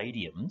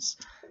stadiums.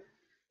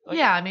 Like-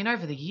 Yeah, I mean,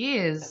 over the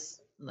years,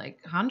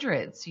 like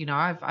hundreds. You know,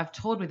 I've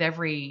toured with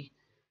every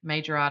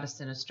major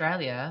artist in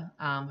Australia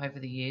over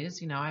the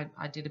years. You know,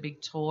 I did a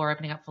big tour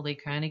opening up for Lee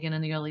Kernaghan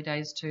in the early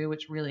days too,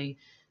 which really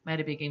made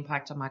a big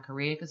impact on my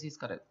career because he's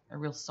got a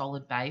real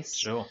solid base.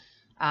 Sure.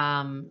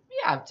 Yeah,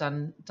 I've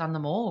done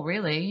them all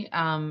really.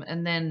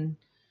 And then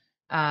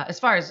as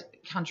far as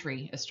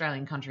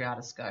Australian country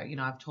artists go, you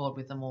know, I've toured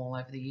with them all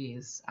over the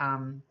years.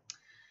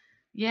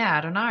 Yeah,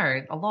 I don't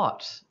know, a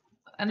lot.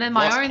 And then You've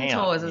my lost own count.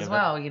 tours as You've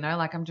well, you know,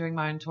 like I'm doing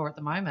my own tour at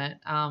the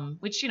moment,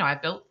 which, you know, I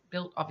built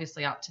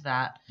obviously up to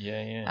that,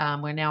 Yeah.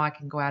 where now I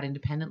can go out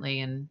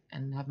independently and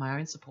have my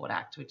own support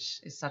act,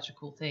 which is such a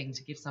cool thing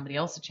to give somebody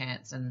else a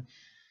chance and,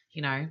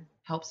 you know,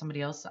 help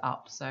somebody else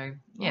up. So,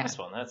 yeah, Nice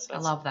one. That's I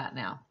love that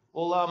now.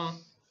 Well,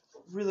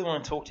 really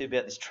want to talk to you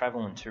about this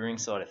travel and touring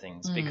side of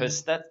things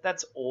because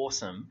that's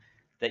awesome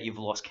that you've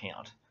lost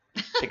count.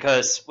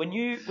 Because when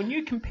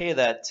you compare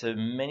that to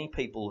many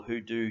people who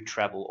do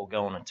travel or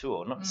go on a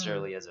tour, not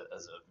necessarily as a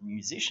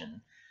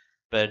musician,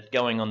 but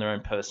going on their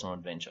own personal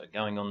adventure,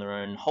 going on their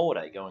own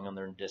holiday, going on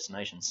their own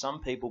destination.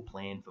 Some people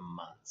plan for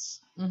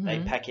months. They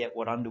pack out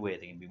what underwear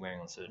they're going to be wearing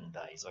on certain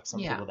days. Like some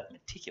people are that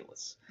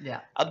meticulous. Yeah.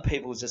 Other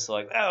people are just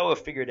like, oh, we'll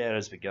figure it out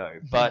as we go.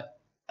 But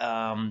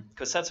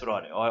because that's what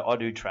I do. I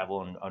do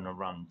travel and I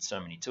run so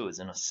many tours,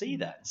 and I see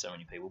that in so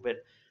many people.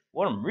 But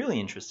what I'm really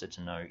interested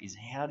to know is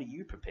how do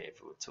you prepare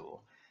for a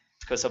tour?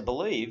 Because I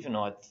believe, and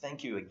I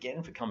thank you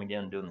again for coming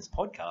down and doing this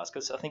podcast,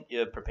 because I think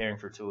you're preparing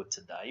for a tour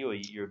today, or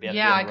you're about to be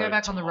on the road. Yeah, I go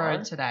back on the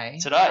road today.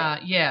 Today?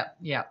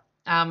 Yeah.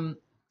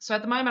 So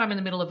at the moment, I'm in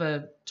the middle of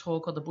a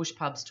tour called the Bush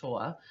Pubs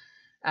Tour,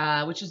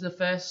 which is the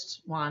first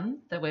one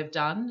that we've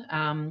done.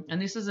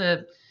 And this is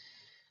a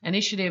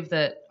initiative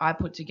that I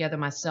put together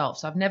myself.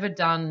 So I've never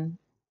done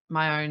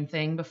my own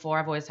thing before.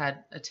 I've always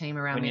had a team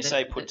around me. When you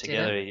say put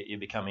together, you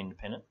become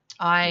independent?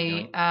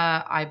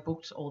 I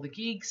booked all the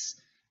gigs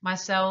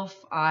myself.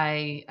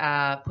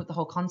 I put the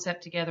whole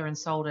concept together and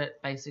sold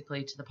it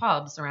basically to the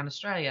pubs around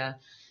Australia,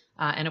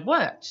 and it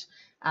worked,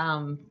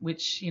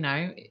 which, you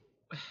know,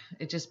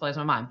 it just blows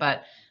my mind.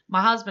 But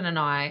my husband and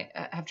I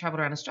have traveled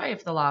around Australia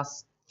for the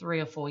last 3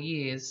 or 4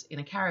 years in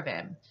a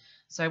caravan.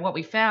 So what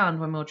we found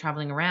when we were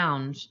traveling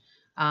around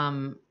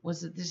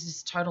was that there's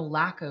this total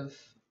lack of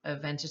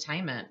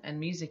entertainment and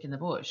music in the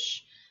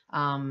bush.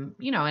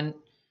 You know, and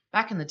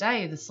back in the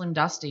day, the Slim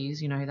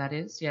Dusties, you know who that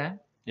is, yeah?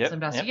 Yep, Slim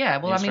Dusty, yep. yeah.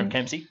 Well, He's I mean, from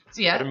Kempsey.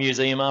 Yeah, got a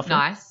museum after him.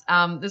 Nice.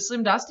 The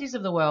Slim Dusties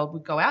of the world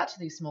would go out to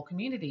these small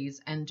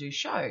communities and do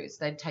shows.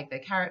 They'd take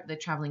their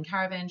traveling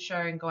caravan show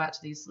and go out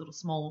to these little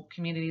small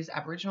communities,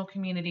 Aboriginal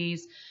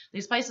communities,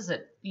 these places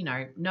that, you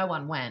know, no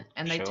one went,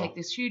 and they'd take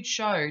this huge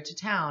show to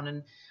town,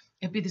 and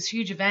it'd be this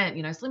huge event.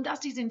 You know, Slim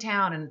Dusty's in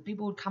town, and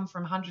people would come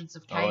from hundreds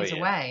of k's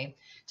away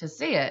to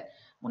see it.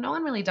 Well, no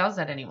one really does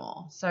that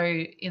anymore. So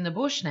in the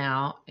bush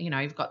now, you know,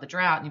 you've got the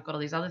drought and you've got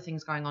all these other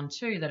things going on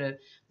too that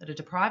are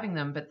depriving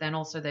them, but then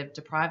also they're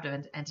deprived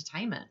of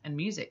entertainment and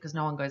music because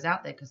no one goes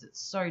out there because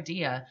it's so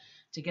dear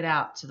to get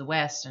out to the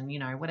west and, you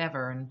know,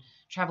 whatever, and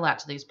travel out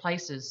to these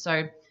places.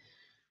 So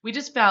we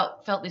just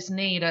felt this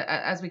need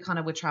as we kind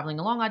of were traveling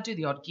along. I'd do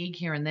the odd gig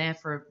here and there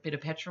for a bit of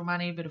petrol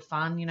money, a bit of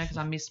fun, you know, because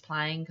I missed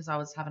playing because I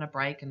was having a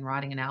break and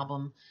writing an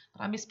album,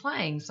 but I missed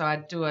playing. So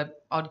I'd do a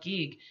odd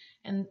gig,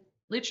 and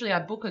literally,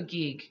 I'd book a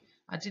gig.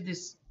 I did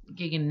this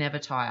gig in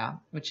Nevertire,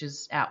 which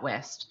is out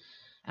west.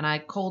 And I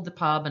called the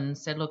pub and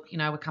said, look, you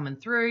know, we're coming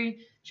through. Do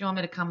you want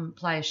me to come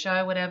play a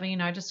show, whatever? You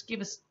know, just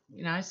give us,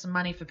 you know, some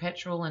money for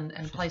petrol and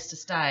place to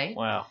stay.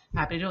 Wow.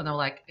 Happy to do it. And they were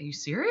like, are you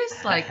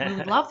serious? Like, we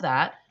would love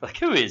that. Like,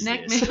 who is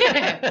this?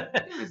 Yeah,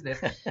 who is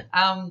this?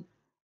 I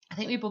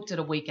think we booked it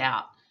a week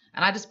out.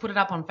 And I just put it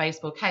up on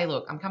Facebook. Hey,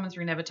 look, I'm coming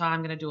through Nevertire. I'm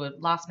going to do a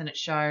last-minute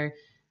show.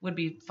 Would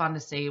be fun to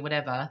see,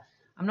 whatever.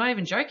 I'm not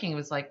even joking. It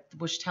was like the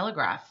Bush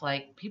Telegraph.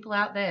 Like, people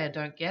out there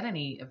don't get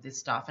any of this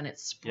stuff, and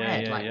it's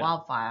spread like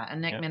wildfire.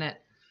 And next minute,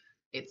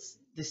 it's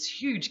this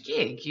huge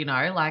gig, you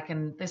know, like,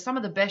 and there's some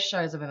of the best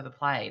shows I've ever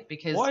played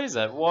because. Why is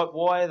that?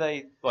 Why are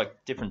they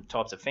like different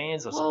types of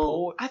fans or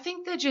support? I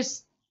think they're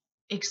just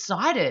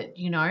excited,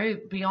 you know,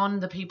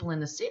 beyond the people in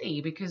the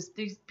city, because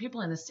these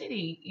people in the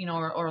city, you know,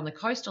 or on the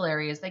coastal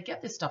areas, they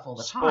get this stuff all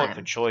the time. Sport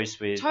for choice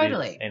with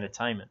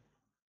entertainment.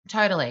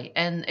 Totally.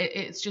 And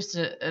it's just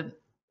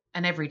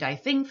an everyday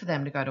thing for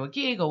them to go to a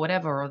gig or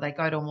whatever, or they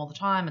go to them all the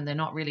time and they're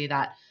not really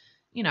that,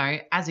 you know,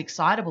 as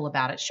excitable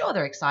about it. Sure,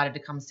 they're excited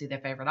to come see their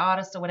favorite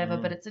artist or whatever,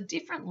 but it's a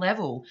different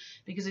level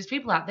because these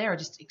people out there are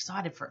just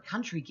excited for a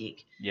country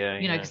gig. Yeah,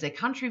 you know, because they're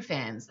country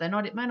fans.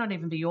 It may not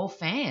even be your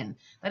fan.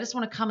 They just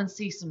want to come and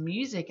see some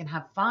music and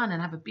have fun and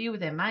have a beer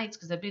with their mates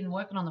because they've been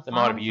working on the farm.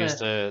 They might be used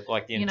to,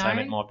 like, the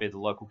entertainment might be the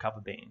local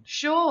cover band.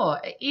 Sure,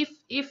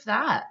 if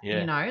that,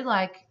 you know,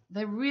 like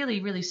they're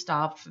really, really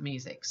starved for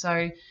music.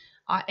 So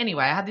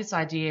anyway, I had this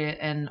idea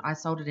and I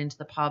sold it into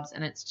the pubs,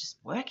 and it's just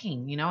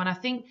working, you know. And I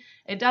think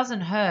it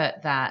doesn't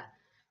hurt that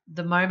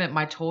the moment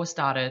my tour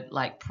started,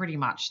 like pretty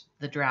much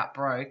the drought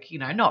broke, you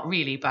know, not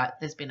really, but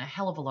there's been a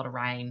hell of a lot of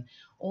rain.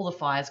 All the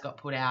fires got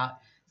put out.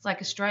 It's like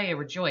Australia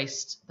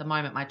rejoiced the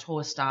moment my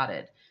tour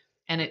started,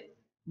 and it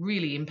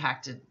really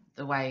impacted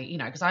the way, you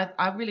know, because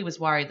I really was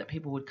worried that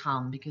people would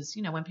come because,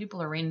 you know, when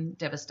people are in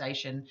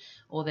devastation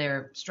or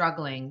they're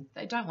struggling,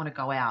 they don't want to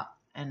go out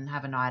and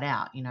have a night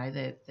out, you know,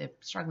 they're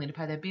struggling to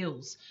pay their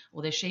bills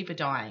or their sheep are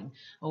dying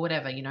or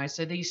whatever, you know,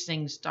 so these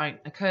things don't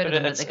occur to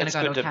them that they're going to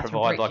go to a Catherine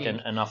provide Brick like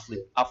an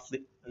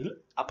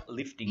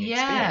uplifting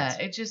yeah,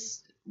 experience. it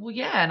just, well,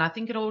 yeah, and I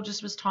think it all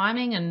just was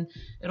timing, and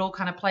it all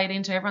kind of played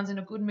into everyone's in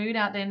a good mood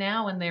out there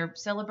now and they're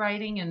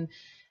celebrating, and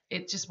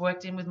it just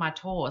worked in with my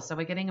tour. So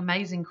we're getting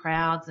amazing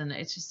crowds and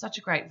it's just such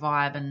a great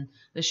vibe, and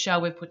the show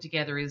we've put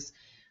together is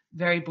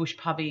very bush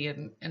pubby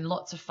and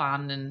lots of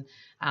fun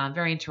and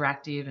very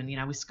interactive, and, you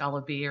know, we scull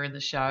a beer in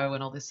the show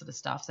and all this sort of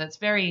stuff. So it's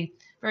very,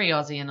 very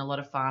Aussie and a lot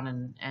of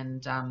fun,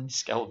 and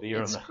Scull a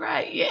beer it's on the...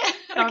 great, yeah.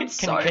 Can you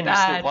still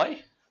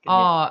play?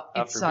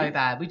 It's so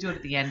bad. We do it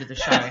at the end of the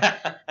show.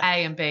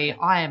 A and B,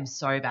 I am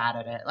so bad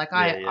at it. Like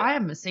I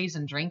am a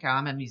seasoned drinker.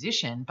 I'm a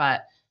musician,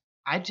 but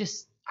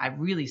I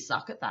really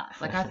suck at that.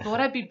 Like I thought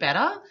I'd be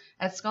better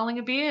at sculling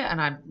a beer, and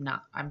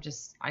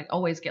I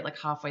always get like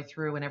halfway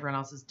through when everyone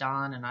else is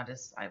done, and I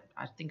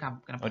think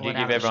I'm going to pull it out. Or do you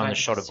give everyone a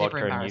shot of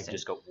vodka and you've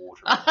just got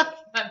water?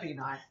 That'd be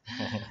nice.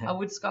 I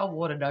would scull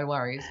water, no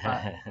worries,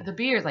 but the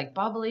beer is like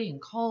bubbly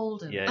and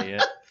cold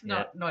and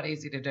not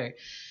easy to do.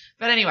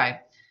 But anyway,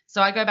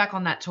 so I go back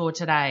on that tour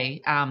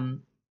today.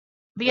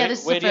 But yeah, this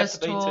is the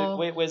first tour.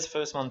 Where's the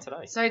first one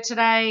today? So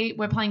today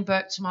we're playing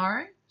Burke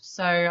tomorrow.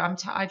 So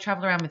I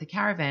travel around with a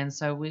caravan.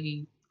 So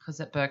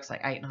because at Burke's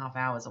like 8.5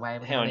 hours away.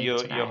 Hang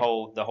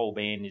on, the whole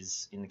band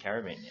is in the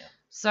caravan now.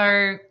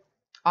 So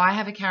I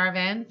have a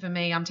caravan for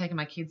me. I'm taking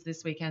my kids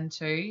this weekend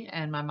too,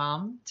 and my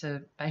mum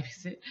to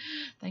babysit.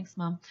 Thanks,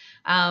 Mum.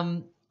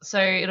 So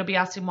it'll be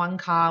us in one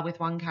car with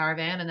one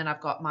caravan, and then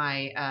I've got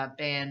my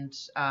band,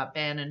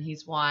 Ben and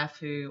his wife,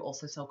 who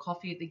also sell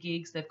coffee at the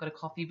gigs. They've got a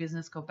coffee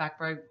business called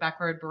Backroad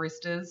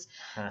Baristas.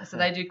 So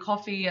they do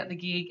coffee at the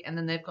gig, and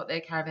then they've got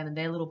their caravan and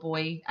their little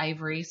boy,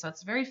 Avery. So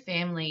it's a very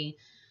family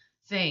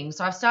thing.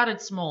 So I've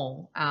started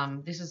small.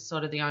 This is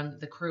sort of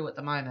the crew at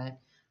the moment,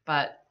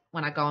 but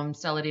when I go and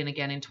sell it in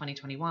again in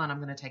 2021, I'm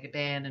going to take a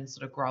band and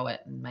sort of grow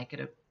it and make it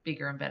a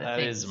bigger and better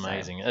thing. That is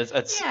amazing. So,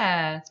 it's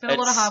been a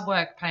lot of hard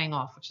work paying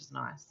off, which is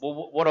nice.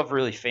 Well, what I've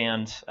really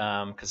found,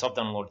 because I've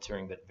done a lot of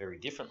touring, but very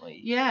differently.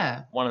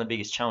 Yeah. One of the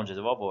biggest challenges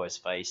I've always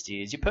faced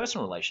is your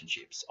personal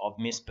relationships. I've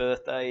missed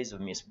birthdays.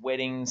 I've missed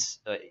weddings.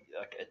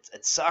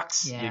 It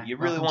sucks. Yeah, you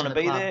really want to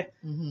be there.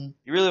 Mm-hmm.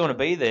 You really want to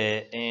be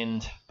there,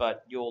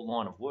 but your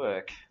line of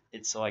work,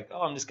 it's like,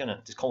 oh, I'm just going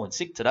to call in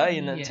sick today,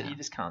 and then you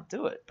just can't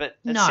do it. But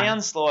it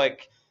sounds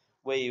like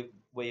where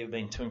you've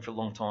been touring for a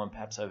long time,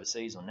 perhaps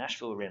overseas or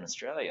Nashville, around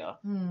Australia,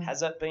 has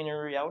that been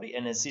a reality?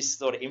 And has this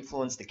sort of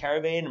influenced the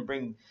caravan and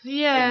bring...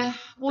 Yeah.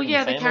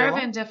 The caravan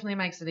along? definitely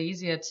makes it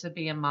easier to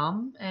be a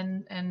mum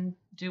and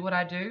do what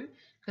I do,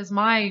 because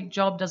my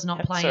job does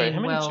not play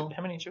in well.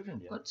 How many children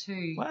do you have? I've got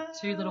two. Wow.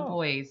 2 little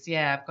boys.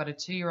 Yeah, I've got a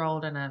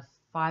 2-year-old and a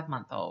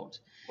 5-month-old.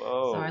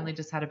 Whoa. So I only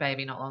just had a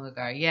baby not long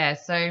ago. Yeah,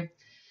 so...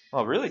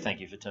 Oh, really?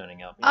 Thank you for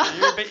turning up.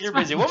 You're a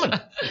busy woman.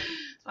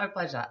 It's my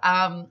pleasure.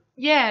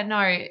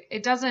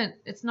 It doesn't.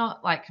 It's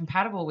not like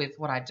compatible with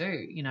what I do.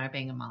 You know,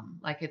 being a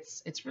mum. Like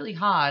it's really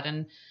hard,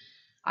 and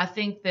I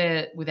think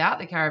that without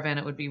the caravan,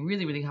 it would be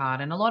really, really hard.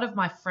 And a lot of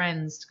my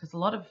friends, because a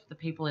lot of the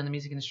people in the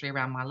music industry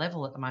around my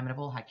level at the moment have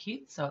all had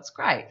kids, so it's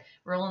great.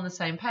 We're all on the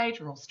same page.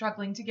 We're all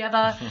struggling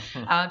together,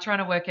 trying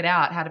to work it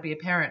out, how to be a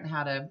parent and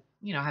how to,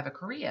 you know, have a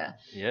career.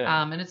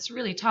 Yeah. And it's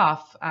really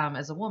tough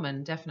as a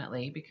woman,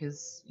 definitely,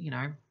 because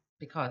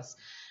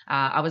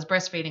I was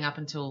breastfeeding up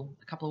until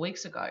a couple of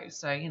weeks ago.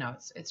 So, you know,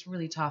 it's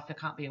really tough. I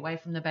can't be away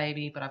from the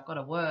baby, but I've got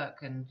to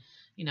work, and,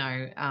 you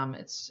know,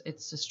 it's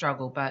a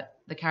struggle, but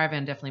the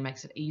caravan definitely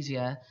makes it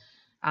easier.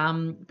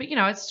 But, you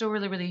know, it's still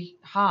really, really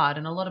hard.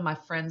 And a lot of my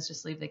friends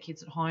just leave their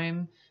kids at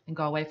home and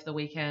go away for the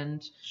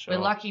weekend. Sure.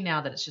 We're lucky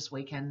now that it's just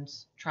weekend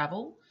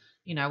travel.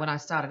 You know, when I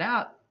started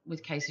out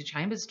with Kasey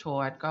Chambers'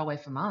 tour, I'd go away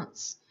for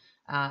months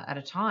at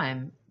a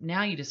time.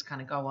 Now you just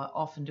kind of go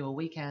off and do a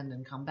weekend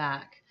and come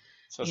back.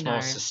 So it's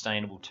more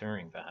sustainable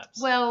touring,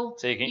 perhaps. Well,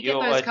 so you get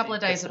those couple of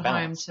days at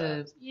home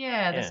to...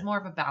 there's more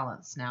of a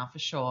balance now, for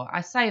sure. I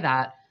say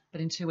that,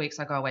 but in 2 weeks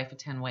I go away for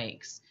 10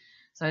 weeks.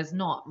 So it's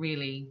not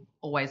really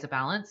always a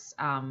balance.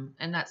 And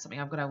that's something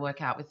I've got to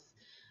work out with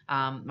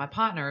my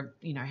partner,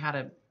 you know, how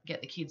to get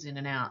the kids in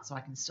and out so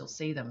I can still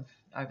see them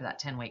over that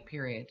 10-week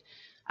period.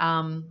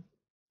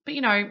 But,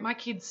 you know, my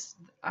kids,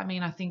 I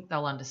mean, I think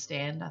they'll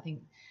understand. I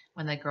think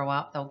when they grow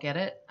up, they'll get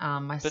it.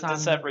 But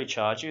does that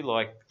recharge you?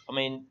 Like, I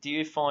mean, do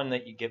you find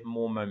that you get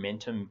more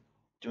momentum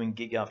doing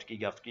gig after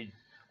gig after gig?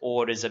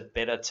 Or is it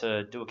better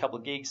to do a couple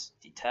of gigs,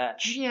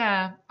 detach?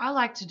 Yeah, I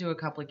like to do a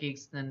couple of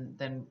gigs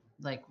than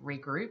like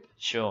regroup.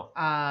 Sure.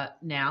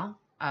 Now,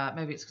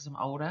 maybe it's because I'm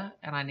older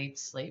and I need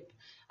sleep.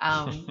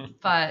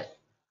 But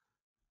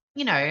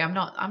I'm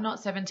not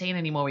 17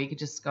 anymore where you could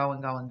just go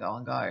and go and go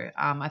and go.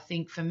 I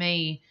think for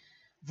me,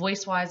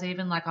 voice wise,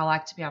 even like I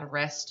like to be able to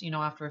rest,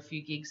 after a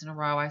few gigs in a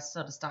row, I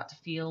sort of start to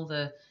feel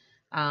the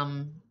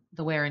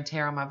wear and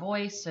tear on my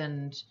voice.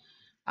 And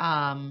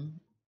um,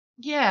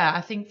 yeah,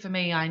 I think for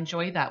me, I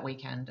enjoy that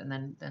weekend and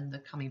then the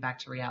coming back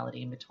to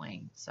reality in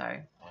between. So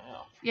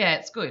Wow. yeah,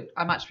 it's good.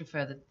 I much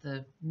prefer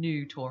the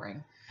new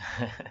touring.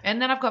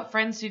 And then I've got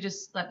friends who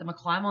just like the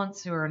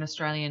McClymonts, who are an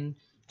Australian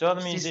Do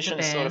other sister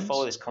musicians sort of band.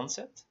 follow this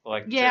concept?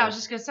 Like, Yeah, I was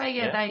just gonna say,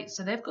 yeah,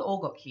 yeah. they've all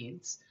got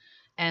kids,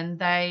 and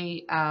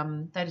they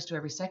just do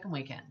every second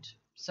weekend,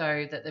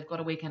 so that they've got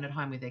a weekend at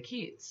home with their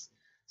kids.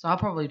 So I'll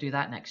probably do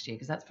that next year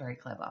because that's very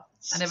clever.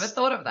 I never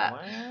thought of that.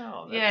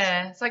 Wow.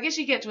 Yeah, so I guess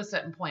you get to a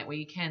certain point where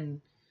you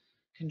can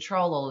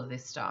control all of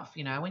this stuff.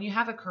 When you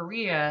have a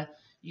career,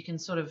 you can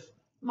sort of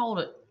mold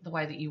it the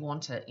way that you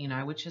want it.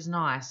 Which is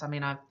nice. I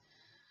mean, I'm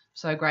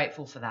so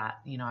grateful for that.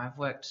 I've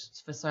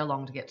worked for so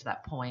long to get to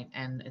that point,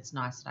 and it's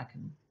nice that I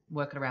can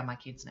work it around my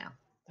kids now.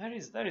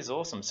 That is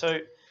awesome. So,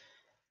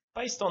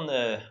 based on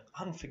the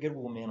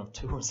unforgettable amount of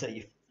tours that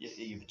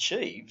you've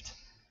achieved,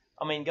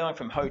 I mean, going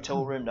from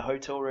hotel room to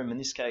hotel room, in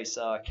this case,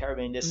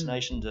 caravan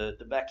destination to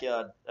the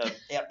backyard,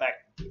 outback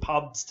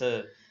pubs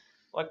to,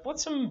 like,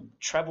 what's some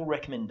travel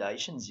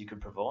recommendations you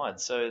could provide?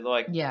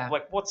 So, Yeah.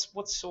 what's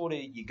sort of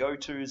your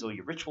go-tos or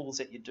your rituals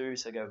that you do?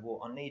 So go,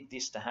 well, I need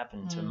this to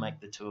happen to make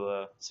the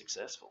tour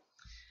successful.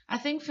 I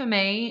think for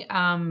me,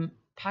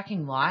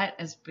 packing light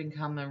has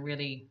become a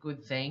really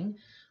good thing.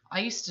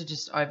 I used to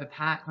just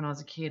overpack when I was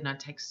a kid, and I'd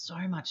take so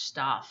much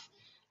stuff,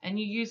 and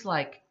you use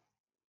like,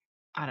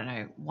 I don't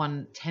know,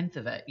 1/10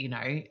 of it,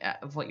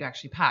 of what you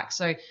actually pack.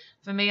 So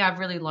for me, I've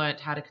really learned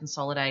how to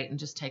consolidate and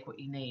just take what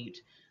you need.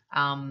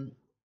 Um,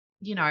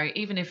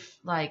 even if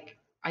like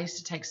I used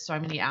to take so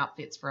many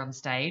outfits for on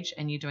stage,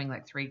 and you're doing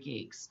like 3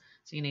 gigs,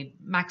 so you need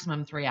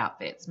maximum 3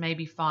 outfits,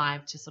 maybe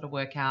 5 to sort of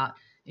work out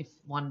if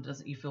one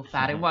doesn't, you feel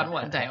fat in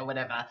one day or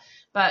whatever.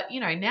 But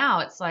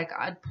now it's like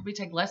I'd probably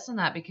take less than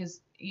that, because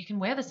you can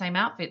wear the same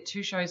outfit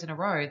 2 shows in a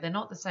row. They're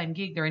not the same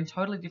gig. They're in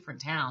totally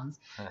different towns.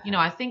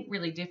 I think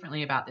really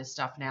differently about this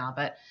stuff now.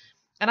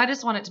 And I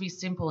just want it to be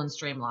simple and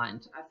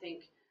streamlined. I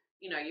think,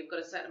 you've got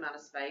a certain amount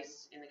of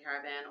space in the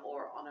caravan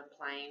or on a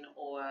plane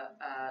or,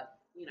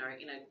 in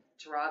a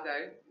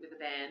Tarago with a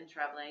band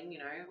traveling,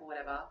 or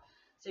whatever.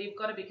 So you've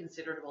got to be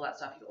considerate of all that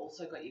stuff. You've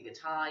also got your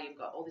guitar. You've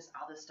got all this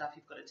other stuff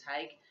you've got to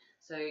take.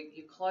 So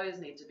your clothes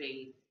need to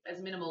be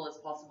as minimal as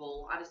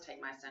possible. I just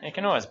take my essentials. You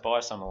can always buy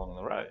some along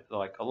the road,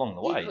 like along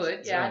the way. You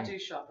could, yeah. I do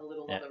shop a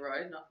little on the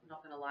road.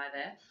 Not going to lie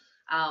there.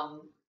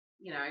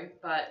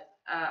 But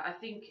I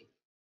think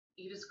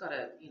you just got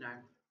to,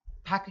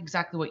 pack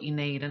exactly what you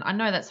need. And I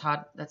know that's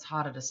hard. That's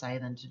harder to say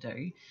than to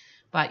do,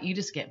 but you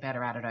just get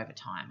better at it over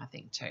time, I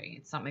think, too.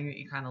 It's something that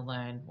you kind of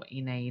learn what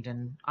you need.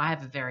 And I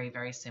have a very,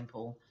 very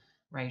simple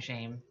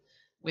regime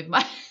with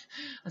my,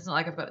 it's not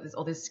like I've got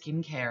all this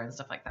skincare and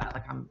stuff like that.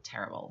 Like, I'm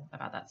terrible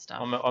about that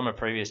stuff. On a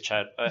previous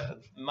chat,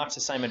 much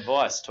the same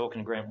advice,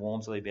 talking to Grant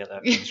Wormsley about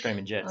that from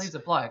Screaming Jets. Well, he's a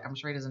bloke. I'm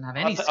sure he doesn't have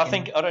any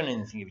I don't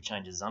even think he would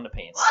change his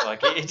underpants. Like,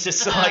 it's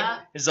just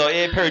like,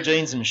 yeah, pair of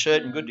jeans and a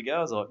shirt and good to go.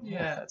 I was like,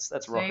 yeah,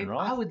 that's rock and roll.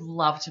 I would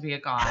love to be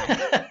a guy.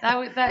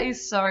 that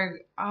is so,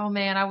 oh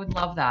man, I would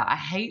love that. I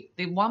hate,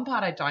 the one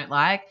part I don't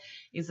like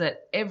is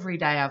that every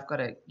day I've got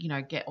to,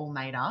 get all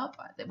made up.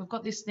 We've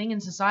got this thing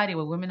in society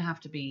where women have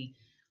to be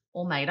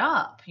all made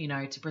up,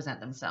 to present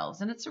themselves.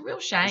 And it's a real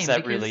shame. Is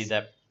that really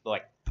that,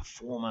 like,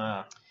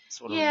 performer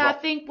sort of Yeah, rock? I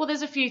think, well,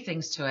 there's a few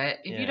things to it.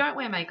 If you don't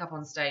wear makeup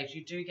on stage,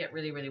 you do get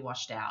really, really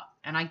washed out.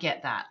 And I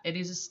get that. It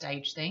is a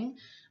stage thing.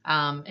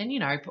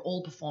 And,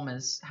 all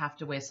performers have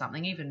to wear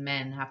something. Even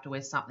men have to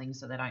wear something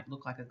so they don't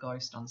look like a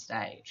ghost on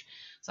stage.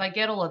 So I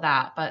get all of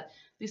that. But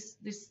this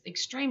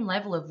extreme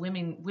level of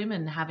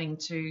women having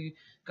to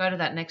go to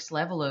that next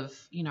level of,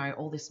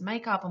 all this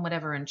makeup and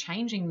whatever, and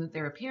changing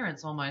their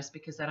appearance almost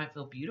because they don't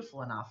feel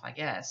beautiful enough, I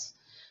guess,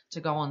 to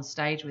go on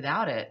stage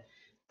without it.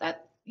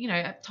 That,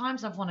 at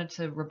times I've wanted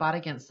to rebut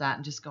against that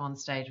and just go on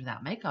stage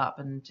without makeup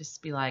and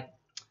just be like,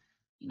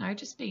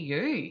 just be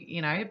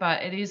you,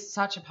 but it is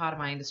such a part of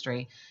my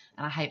industry.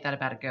 And I hate that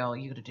about a girl.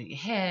 You've got to do your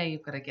hair,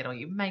 you've got to get all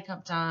your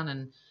makeup done.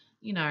 And,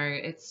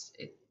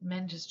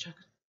 men just chuck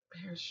a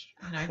pair of,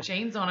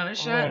 jeans on and a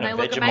shirt and they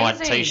look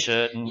amazing.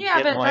 T-shirt and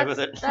get away with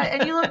it.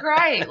 And you look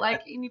great.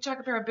 Like, and you chuck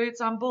a pair of boots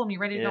on, boom,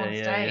 you're ready to go on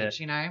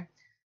stage,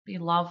 Be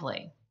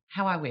lovely.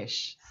 How I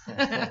wish.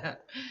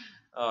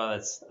 Oh,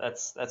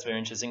 that's very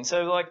interesting.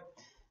 So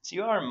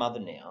you are a mother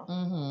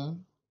now.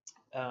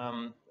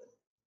 Mm-hmm.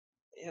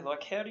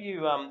 Like, how do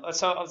you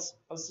so I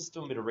was just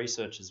doing a bit of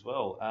research as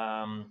well.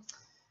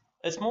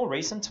 It's more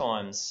recent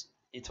times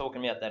you're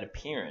talking about that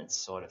appearance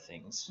side of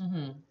things.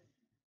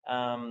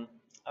 Mm-hmm.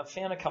 I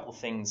found a couple of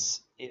things.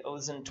 It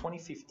was in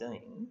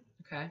 2015.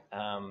 Okay.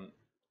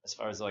 As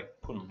far as like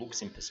putting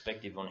looks in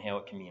perspective on how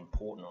it can be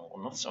important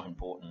or not so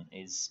important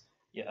is,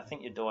 I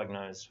think you're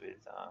diagnosed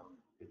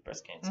with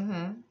breast cancer.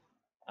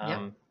 Mm-hmm.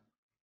 Yep.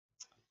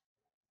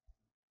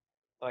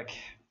 Like,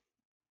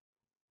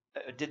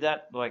 did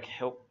that like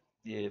help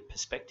your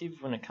perspective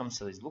when it comes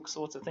to these look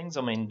sorts of things?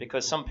 I mean,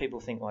 because some people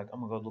think like, oh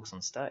my God, looks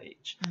on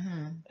stage,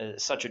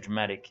 such a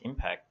dramatic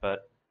impact.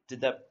 But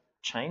did that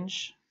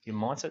change your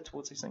mindset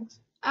towards these things?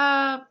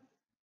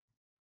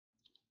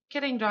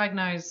 Getting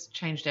diagnosed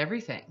changed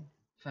everything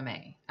for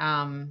me.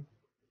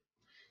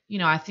 You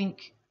know, I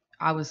think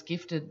I was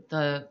gifted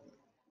the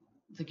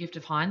gift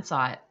of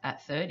hindsight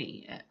at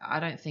 30. I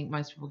don't think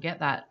most people get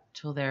that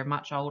till they're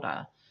much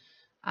older.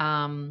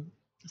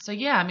 So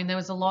yeah, I mean, there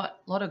was a lot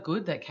of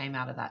good that came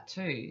out of that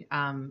too.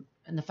 And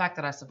the fact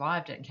that I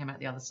survived it and came out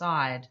the other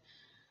side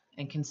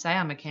and can say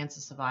I'm a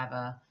cancer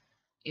survivor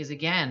is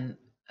again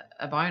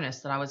a bonus,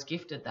 that I was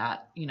gifted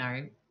that, you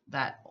know,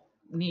 that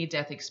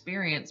near-death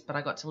experience, but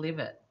I got to live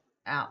it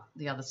out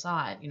the other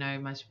side. You know,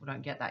 most people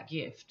don't get that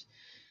gift.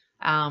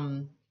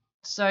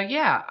 So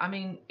yeah, I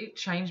mean, it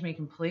changed me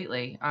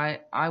completely.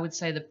 I would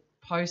say the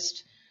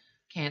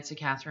post-cancer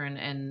Catherine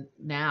and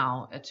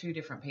now are two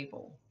different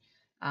people.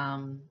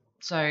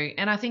 So,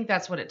 and I think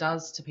that's what it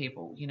does to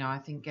people. You know, I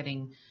think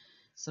getting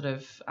sort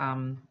of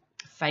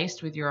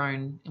faced with your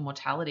own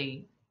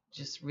immortality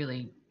just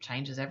really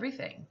changes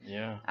everything.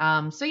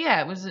 Yeah. So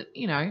yeah, it was,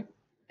 you know,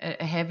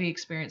 a heavy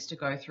experience to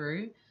go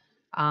through.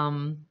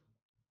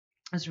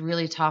 It was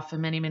really tough for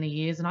many, many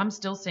years, and I'm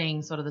still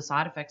seeing sort of the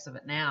side effects of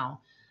it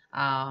now.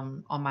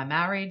 On my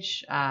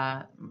marriage,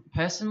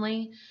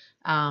 personally,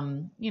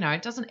 you know,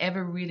 it doesn't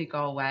ever really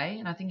go away.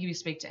 And I think if you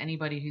speak to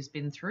anybody who's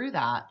been through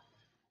that,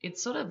 it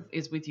sort of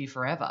is with you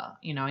forever,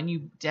 you know, and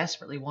you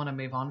desperately want to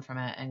move on from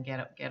it and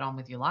get on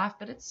with your life,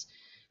 but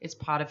it's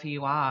part of who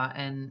you are.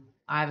 And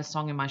I have a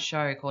song in my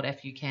show called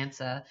F You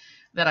Cancer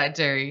that I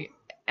do.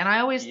 And I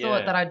always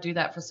thought that I'd do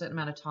that for a certain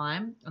amount of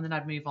time and then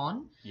I'd move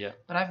on. Yeah.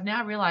 But I've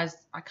now realized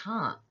I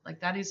can't. Like,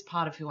 that is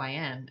part of who I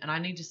am. And I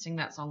need to sing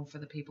that song for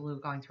the people who are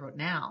going through it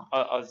now.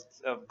 I'm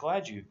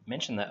glad you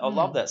mentioned that. I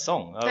love that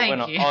song.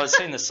 Thank you. I was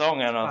seeing the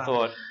song and I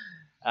thought,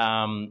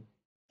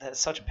 that's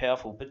such a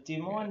powerful. But do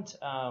you mind,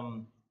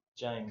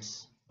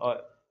 James?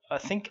 I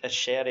think a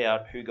shout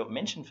out who got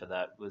mentioned for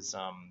that was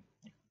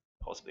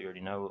possibly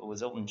already know it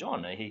was Elton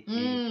John. He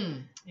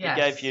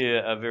gave you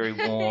a very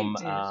warm.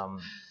 Do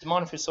you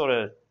mind if we sort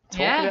of talk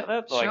about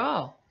that? Like,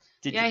 sure.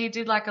 He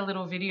did like a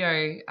little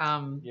video.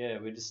 Yeah,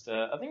 we just.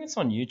 I think it's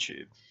on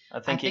YouTube. I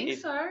think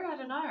so. I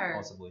don't know.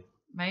 Possibly.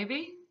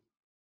 Maybe.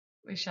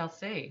 We shall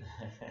see.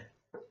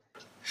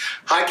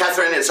 Hi,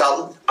 Catherine. It's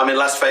Elton. I'm in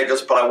Las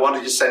Vegas, but I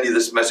wanted to send you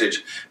this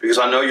message because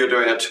I know you're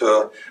doing a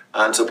tour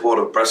in support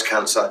of breast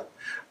cancer,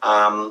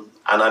 and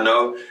I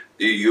know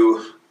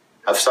you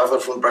have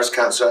suffered from breast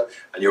cancer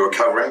and you're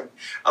recovering. And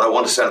I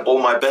want to send all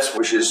my best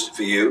wishes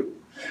for you.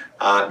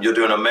 You're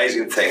doing an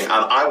amazing thing, and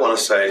I want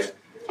to say,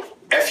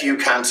 F you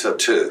cancer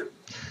too.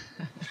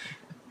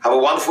 Have a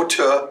wonderful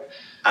tour,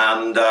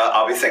 and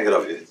I'll be thinking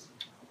of you.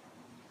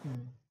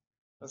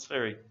 That's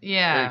very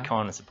kind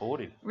and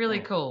supportive. Really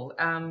cool.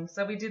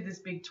 So we did this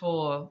big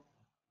tour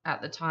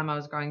at the time I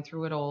was going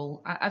through it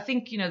all. I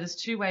think, you know, there's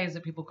two ways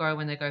that people go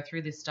when they go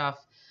through this stuff.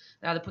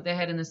 They either put their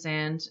head in the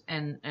sand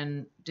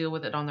and deal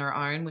with it on their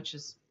own, which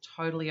is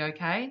totally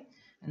okay.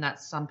 And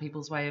that's some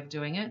people's way of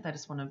doing it. They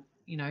just want to,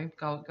 you know,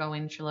 go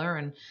insular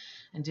and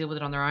deal with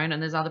it on their own.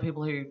 And there's other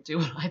people who do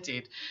what I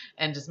did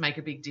and just make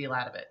a big deal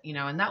out of it, you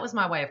know, and that was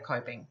my way of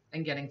coping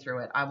and getting through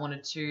it. I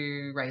wanted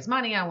to raise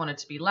money. I wanted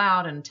to be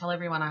loud and tell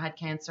everyone I had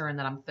cancer and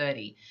that I'm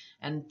 30.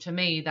 And to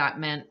me, that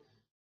meant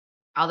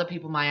other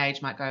people my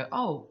age might go,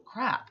 oh,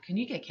 crap, can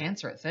you get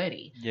cancer at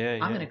 30? Yeah,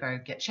 I'm going to go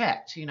get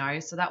checked, you know.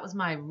 So that was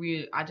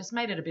I just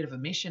made it a bit of a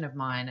mission of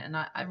mine. And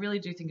I really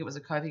do think it was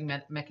a coping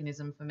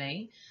mechanism for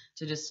me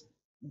to just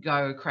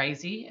go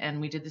crazy. And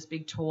we did this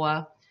big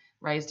tour,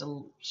 raised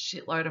a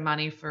shitload of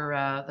money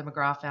for the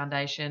McGrath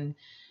Foundation.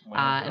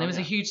 And it was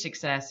a huge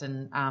success.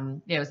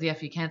 And it was the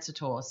FU Cancer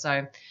Tour. So,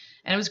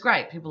 and it was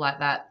great. People like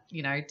that,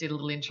 you know, did a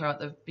little intro at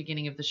the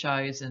beginning of the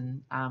shows,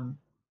 and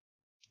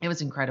it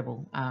was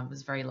incredible. I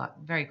was very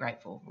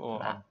grateful for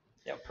that.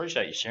 Yeah,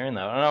 appreciate you sharing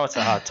that. I know it's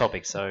a hard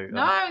topic, so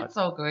no, it's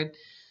all good.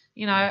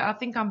 You know, I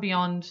think I'm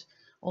beyond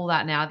all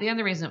that now. The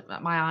only reason,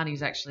 my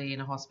auntie's actually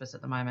in a hospice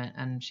at the moment,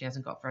 and she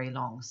hasn't got very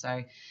long,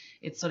 so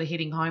it's sort of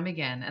hitting home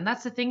again. And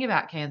that's the thing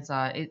about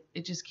cancer;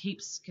 it just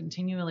keeps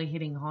continually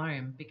hitting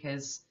home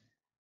because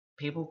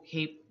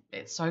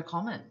it's so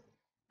common,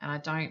 and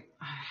I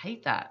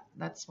hate that.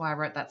 That's why I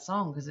wrote that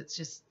song, because it's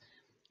just.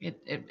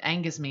 It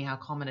angers me how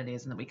common it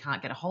is and that we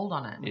can't get a hold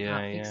on it. We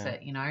can't fix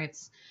it. You know,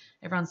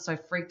 everyone's so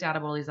freaked out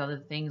about all these other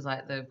things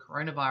like the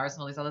coronavirus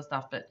and all this other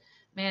stuff. But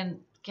man,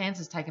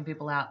 cancer's taking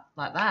people out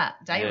like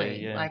that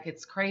daily. Yeah. Like,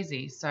 it's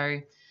crazy. So,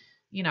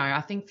 you know,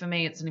 I think for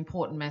me, it's an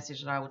important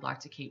message that I would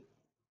like to keep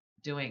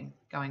doing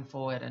going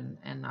forward.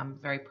 And I'm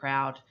very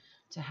proud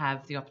to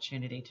have the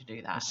opportunity to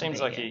do that. It seems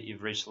like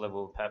you've reached a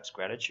level of perhaps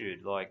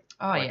gratitude,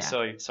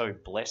 so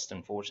blessed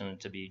and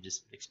fortunate to be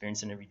just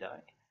experiencing every day.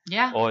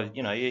 Yeah. Or,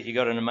 you know, you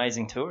got an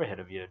amazing tour ahead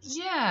of you.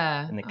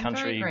 In the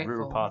country,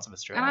 rural parts of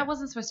Australia. And I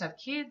wasn't supposed to have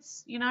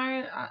kids. You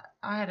know,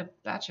 I had a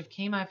batch of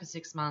chemo for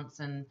 6 months,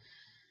 and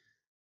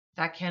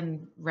that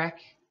can wreck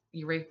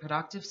your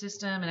reproductive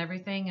system and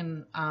everything.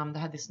 And they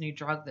had this new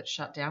drug that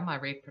shut down my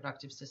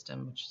reproductive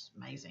system, which is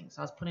amazing.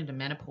 So I was put into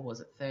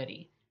menopause at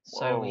 30.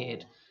 So Whoa.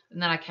 weird.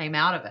 And then I came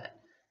out of it,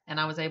 and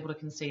I was able to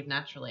conceive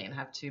naturally and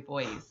have 2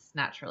 boys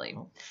naturally.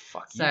 Oh,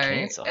 fuck you, So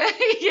cancer.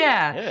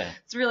 yeah,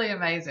 it's really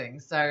amazing.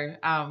 So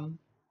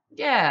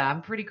yeah,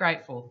 I'm pretty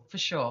grateful for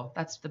sure.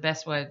 That's the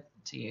best word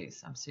to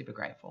use. I'm super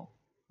grateful.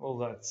 Well,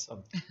 that's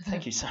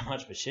thank you so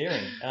much for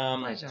sharing.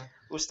 Pleasure.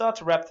 We'll start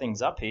to wrap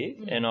things up here,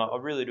 and I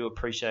really do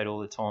appreciate all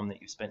the time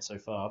that you've spent so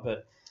far.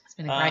 But It's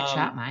been a great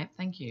chat, mate.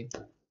 Thank you.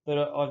 But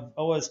I've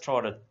always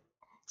tried to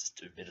just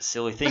do a bit of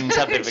silly things,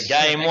 have a bit of a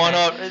game. Why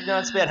not? You know,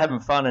 it's about having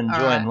fun and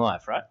enjoying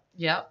life, right?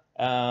 Yep.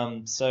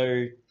 So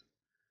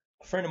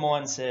a friend of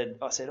mine said,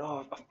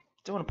 oh, I'm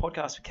doing a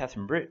podcast with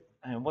Catherine Britt,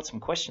 and what's some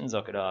questions I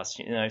could ask?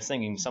 You know,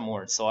 thinking some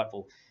more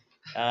insightful.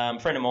 A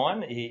friend of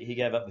mine, he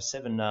gave up with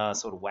 7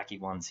 sort of wacky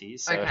ones here.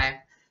 So, Okay.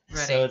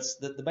 Ready. So it's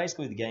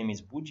basically the game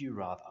is would you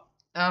rather?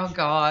 Oh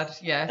God,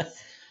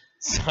 yes.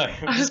 So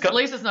At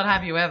least it's not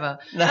have you ever.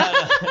 No.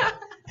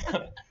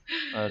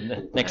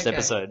 Next Okay.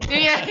 episode.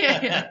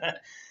 Yeah.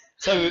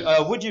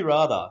 So would you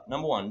rather,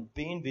 number 1,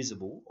 be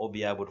invisible or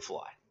be able to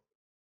fly?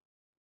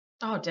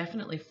 Oh,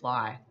 definitely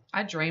fly.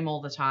 I dream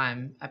all the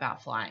time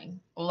about flying,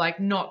 or like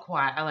not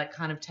quite. I like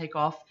kind of take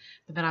off,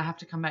 but then I have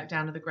to come back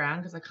down to the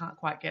ground because I can't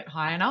quite get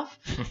high enough.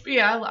 But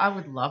yeah, I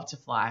would love to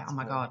fly. Oh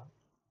my God.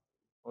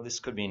 Well,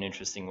 this could be an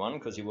interesting one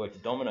because you work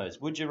at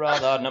Domino's. Would you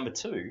rather, number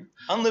 2,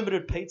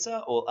 unlimited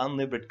pizza or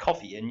unlimited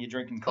coffee? And you're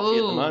drinking coffee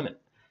at the Ooh. moment.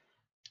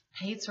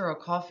 Pizza or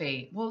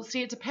coffee? Well,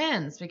 see, it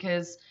depends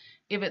because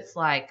if it's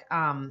like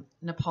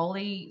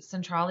Napoli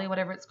Centrale,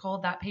 whatever it's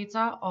called, that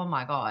pizza, oh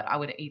my God, I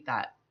would eat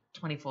that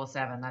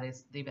 24/7. That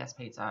is the best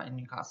pizza in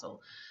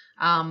Newcastle.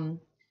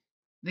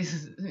 This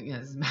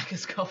is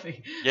Macca's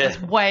coffee. Yeah.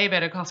 It's way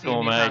better coffee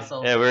in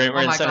Newcastle. Yeah, we're in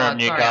my centre of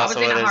God, sorry, I was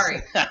Newcastle. in a It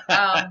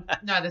is. hurry.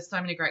 No, there's so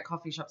many great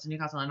coffee shops in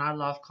Newcastle, and I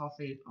love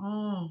coffee.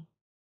 Oh,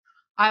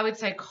 I would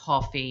say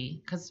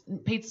coffee because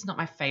pizza's not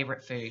my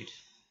favorite food,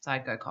 so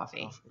I'd go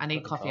coffee. I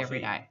need coffee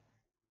every day.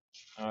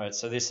 All right,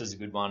 so this is a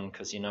good one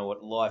because you know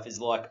what life is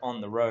like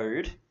on the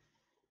road.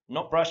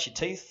 Not brush your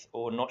teeth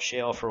or not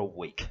shower for a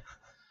week.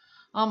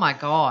 Oh my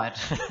God,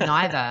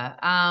 neither.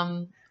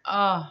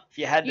 If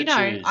you had to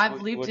choose,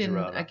 I've lived would you in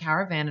rather? a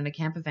caravan and a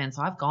camper van,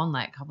 so I've gone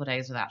like a couple of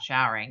days without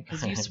showering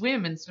because you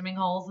swim in swimming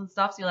holes and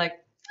stuff. So you're like,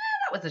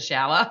 that was a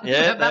shower.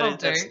 Yeah, that'll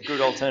do. that's a good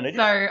alternative.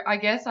 So I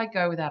guess I'd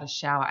go without a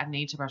shower. I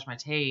need to brush my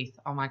teeth.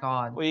 Oh my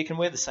God. Well, you can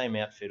wear the same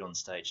outfit on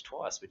stage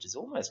twice, which is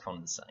almost kind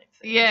of the same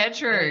thing. Yeah,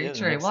 true, Yeah,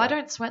 true. makes Well, I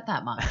sense. don't sweat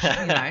that much,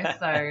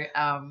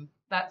 so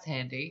that's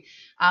handy.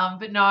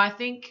 But no, I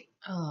think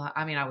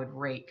I would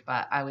reek,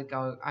 but I'd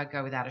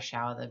go without a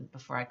shower then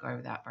before I go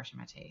without brushing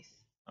my teeth.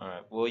 All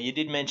right. Well, you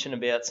did mention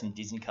about some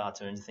Disney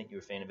cartoons. I think you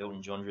were a fan of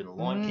Elton John during the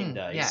Lion King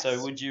days. yes.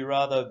 So would you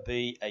rather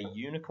be a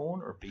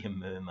unicorn or be a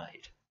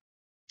mermaid?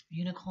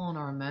 Unicorn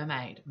or a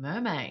mermaid?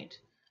 Mermaid.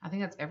 I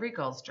think that's every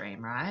girl's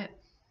dream, right?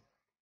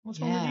 What's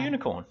wrong with a Yeah.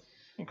 unicorn?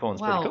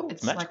 Unicorn's Well, pretty cool.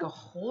 it's like magical. a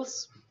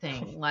horse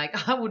thing.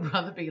 Like I would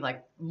rather be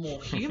like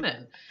more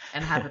human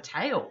and have a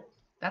tail.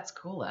 That's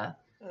cooler.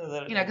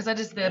 Because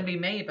that'd be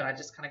me, but I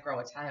just kind of grow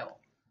a tail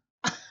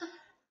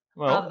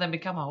well, rather than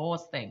become a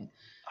horse thing.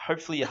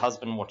 hopefully your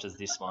husband watches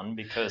this one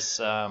because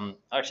I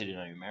actually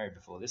didn't know you were married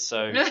before this.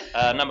 So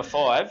number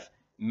 5,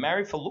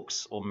 marry for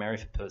looks or marry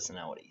for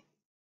personality?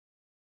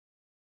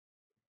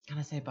 Can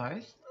I say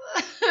both?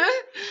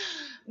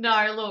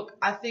 No, look,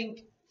 I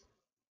think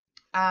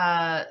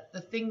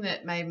the thing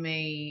that made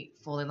me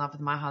fall in love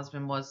with my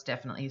husband was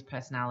definitely his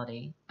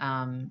personality.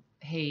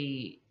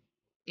 He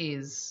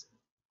is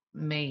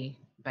me,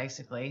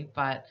 basically,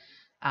 but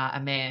a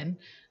man.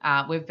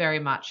 We're very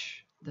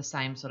much the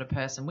same sort of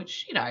person,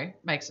 which,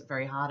 makes it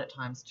very hard at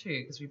times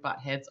too because we butt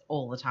heads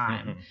all the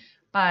time.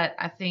 But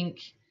I think,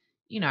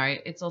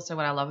 it's also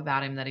what I love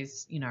about him that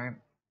he's,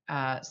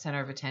 center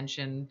of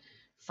attention,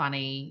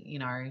 funny,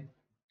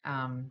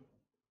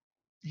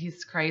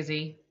 he's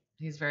crazy.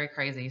 He's very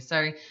crazy.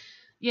 So,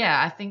 yeah,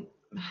 I think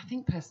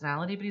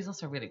personality, but he's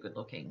also really good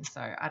looking.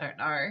 So I don't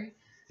know.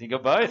 You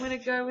got both? I'm going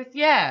to go with,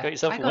 got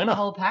yourself I a got winner. the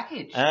whole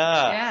package.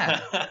 Ah.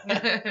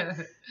 Yeah.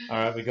 All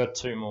right, we got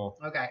 2 more.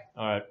 Okay.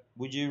 All right.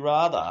 Would you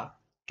rather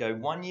go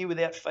 1 year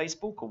without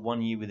Facebook or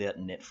 1 year without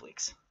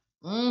Netflix?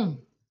 Well,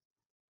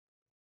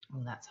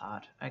 that's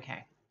hard.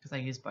 Okay. Because I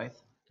use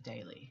both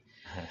daily.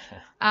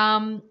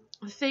 The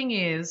thing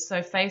is,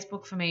 so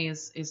Facebook for me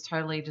is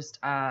totally just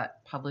a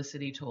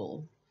publicity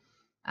tool.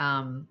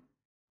 I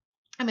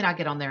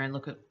get on there and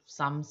look at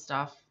some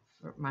stuff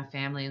for my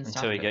family and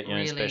stuff. Until you but get your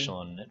own really, special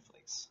on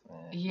Netflix.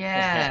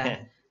 Yeah.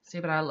 See,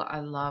 but I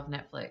love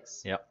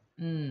Netflix. Yep.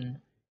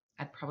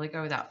 I'd probably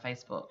go without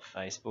Facebook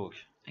Facebook.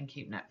 and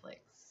keep Netflix.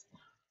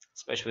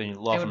 Especially when you're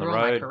It life would on the ruin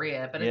my road.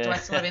 career, but Yeah. do I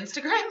still have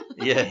Instagram?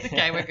 Yeah.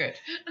 Okay, we're good.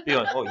 Be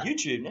like,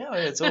 YouTube now.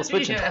 It's all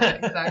switching. Yeah,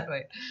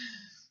 exactly.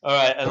 All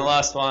right, and the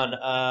last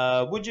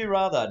one. Would you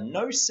rather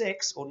no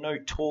sex or no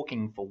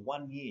talking for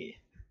 1 year?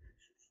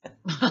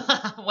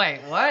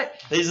 Wait, what?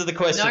 These are the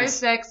questions. No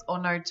sex or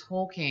no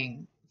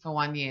talking for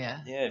 1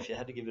 year? Yeah, if you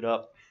had to give it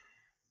up.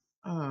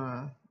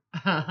 I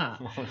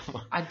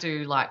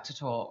do like to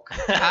talk.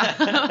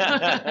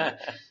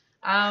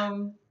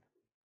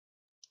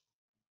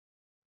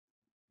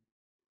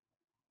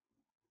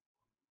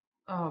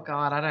 Oh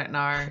God, I don't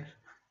know.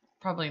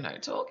 Probably no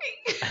talking,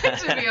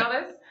 to be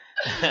honest.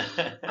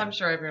 I'm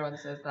sure everyone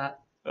says that.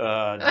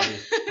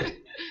 Dear.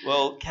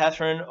 Well,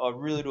 Catherine, I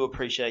really do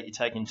appreciate you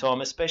taking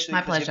time, especially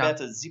My because you're pleasure. about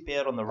to zip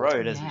out on the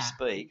road as we Yeah.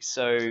 speak.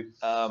 So,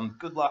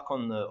 good luck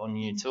on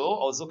your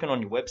tour. I was looking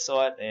on your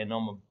website, and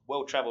I'm a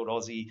well-travelled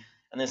Aussie,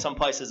 and there's some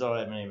places I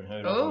haven't even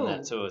heard of on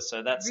that tour.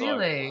 So that's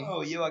really? like,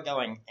 oh, you are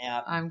going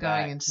out. I'm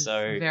back. going into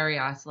so very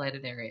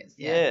isolated areas.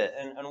 yeah,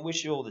 and I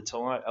wish you all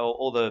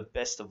the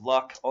best of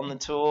luck on the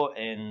tour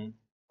and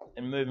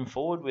moving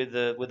forward with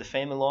the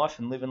family life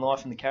and living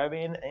life in the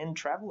Caribbean and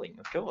travelling,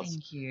 of course.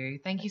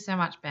 Thank you so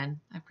much, Ben.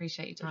 I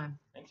appreciate your time.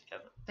 Thanks,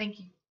 Catherine. Thank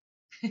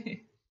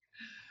you.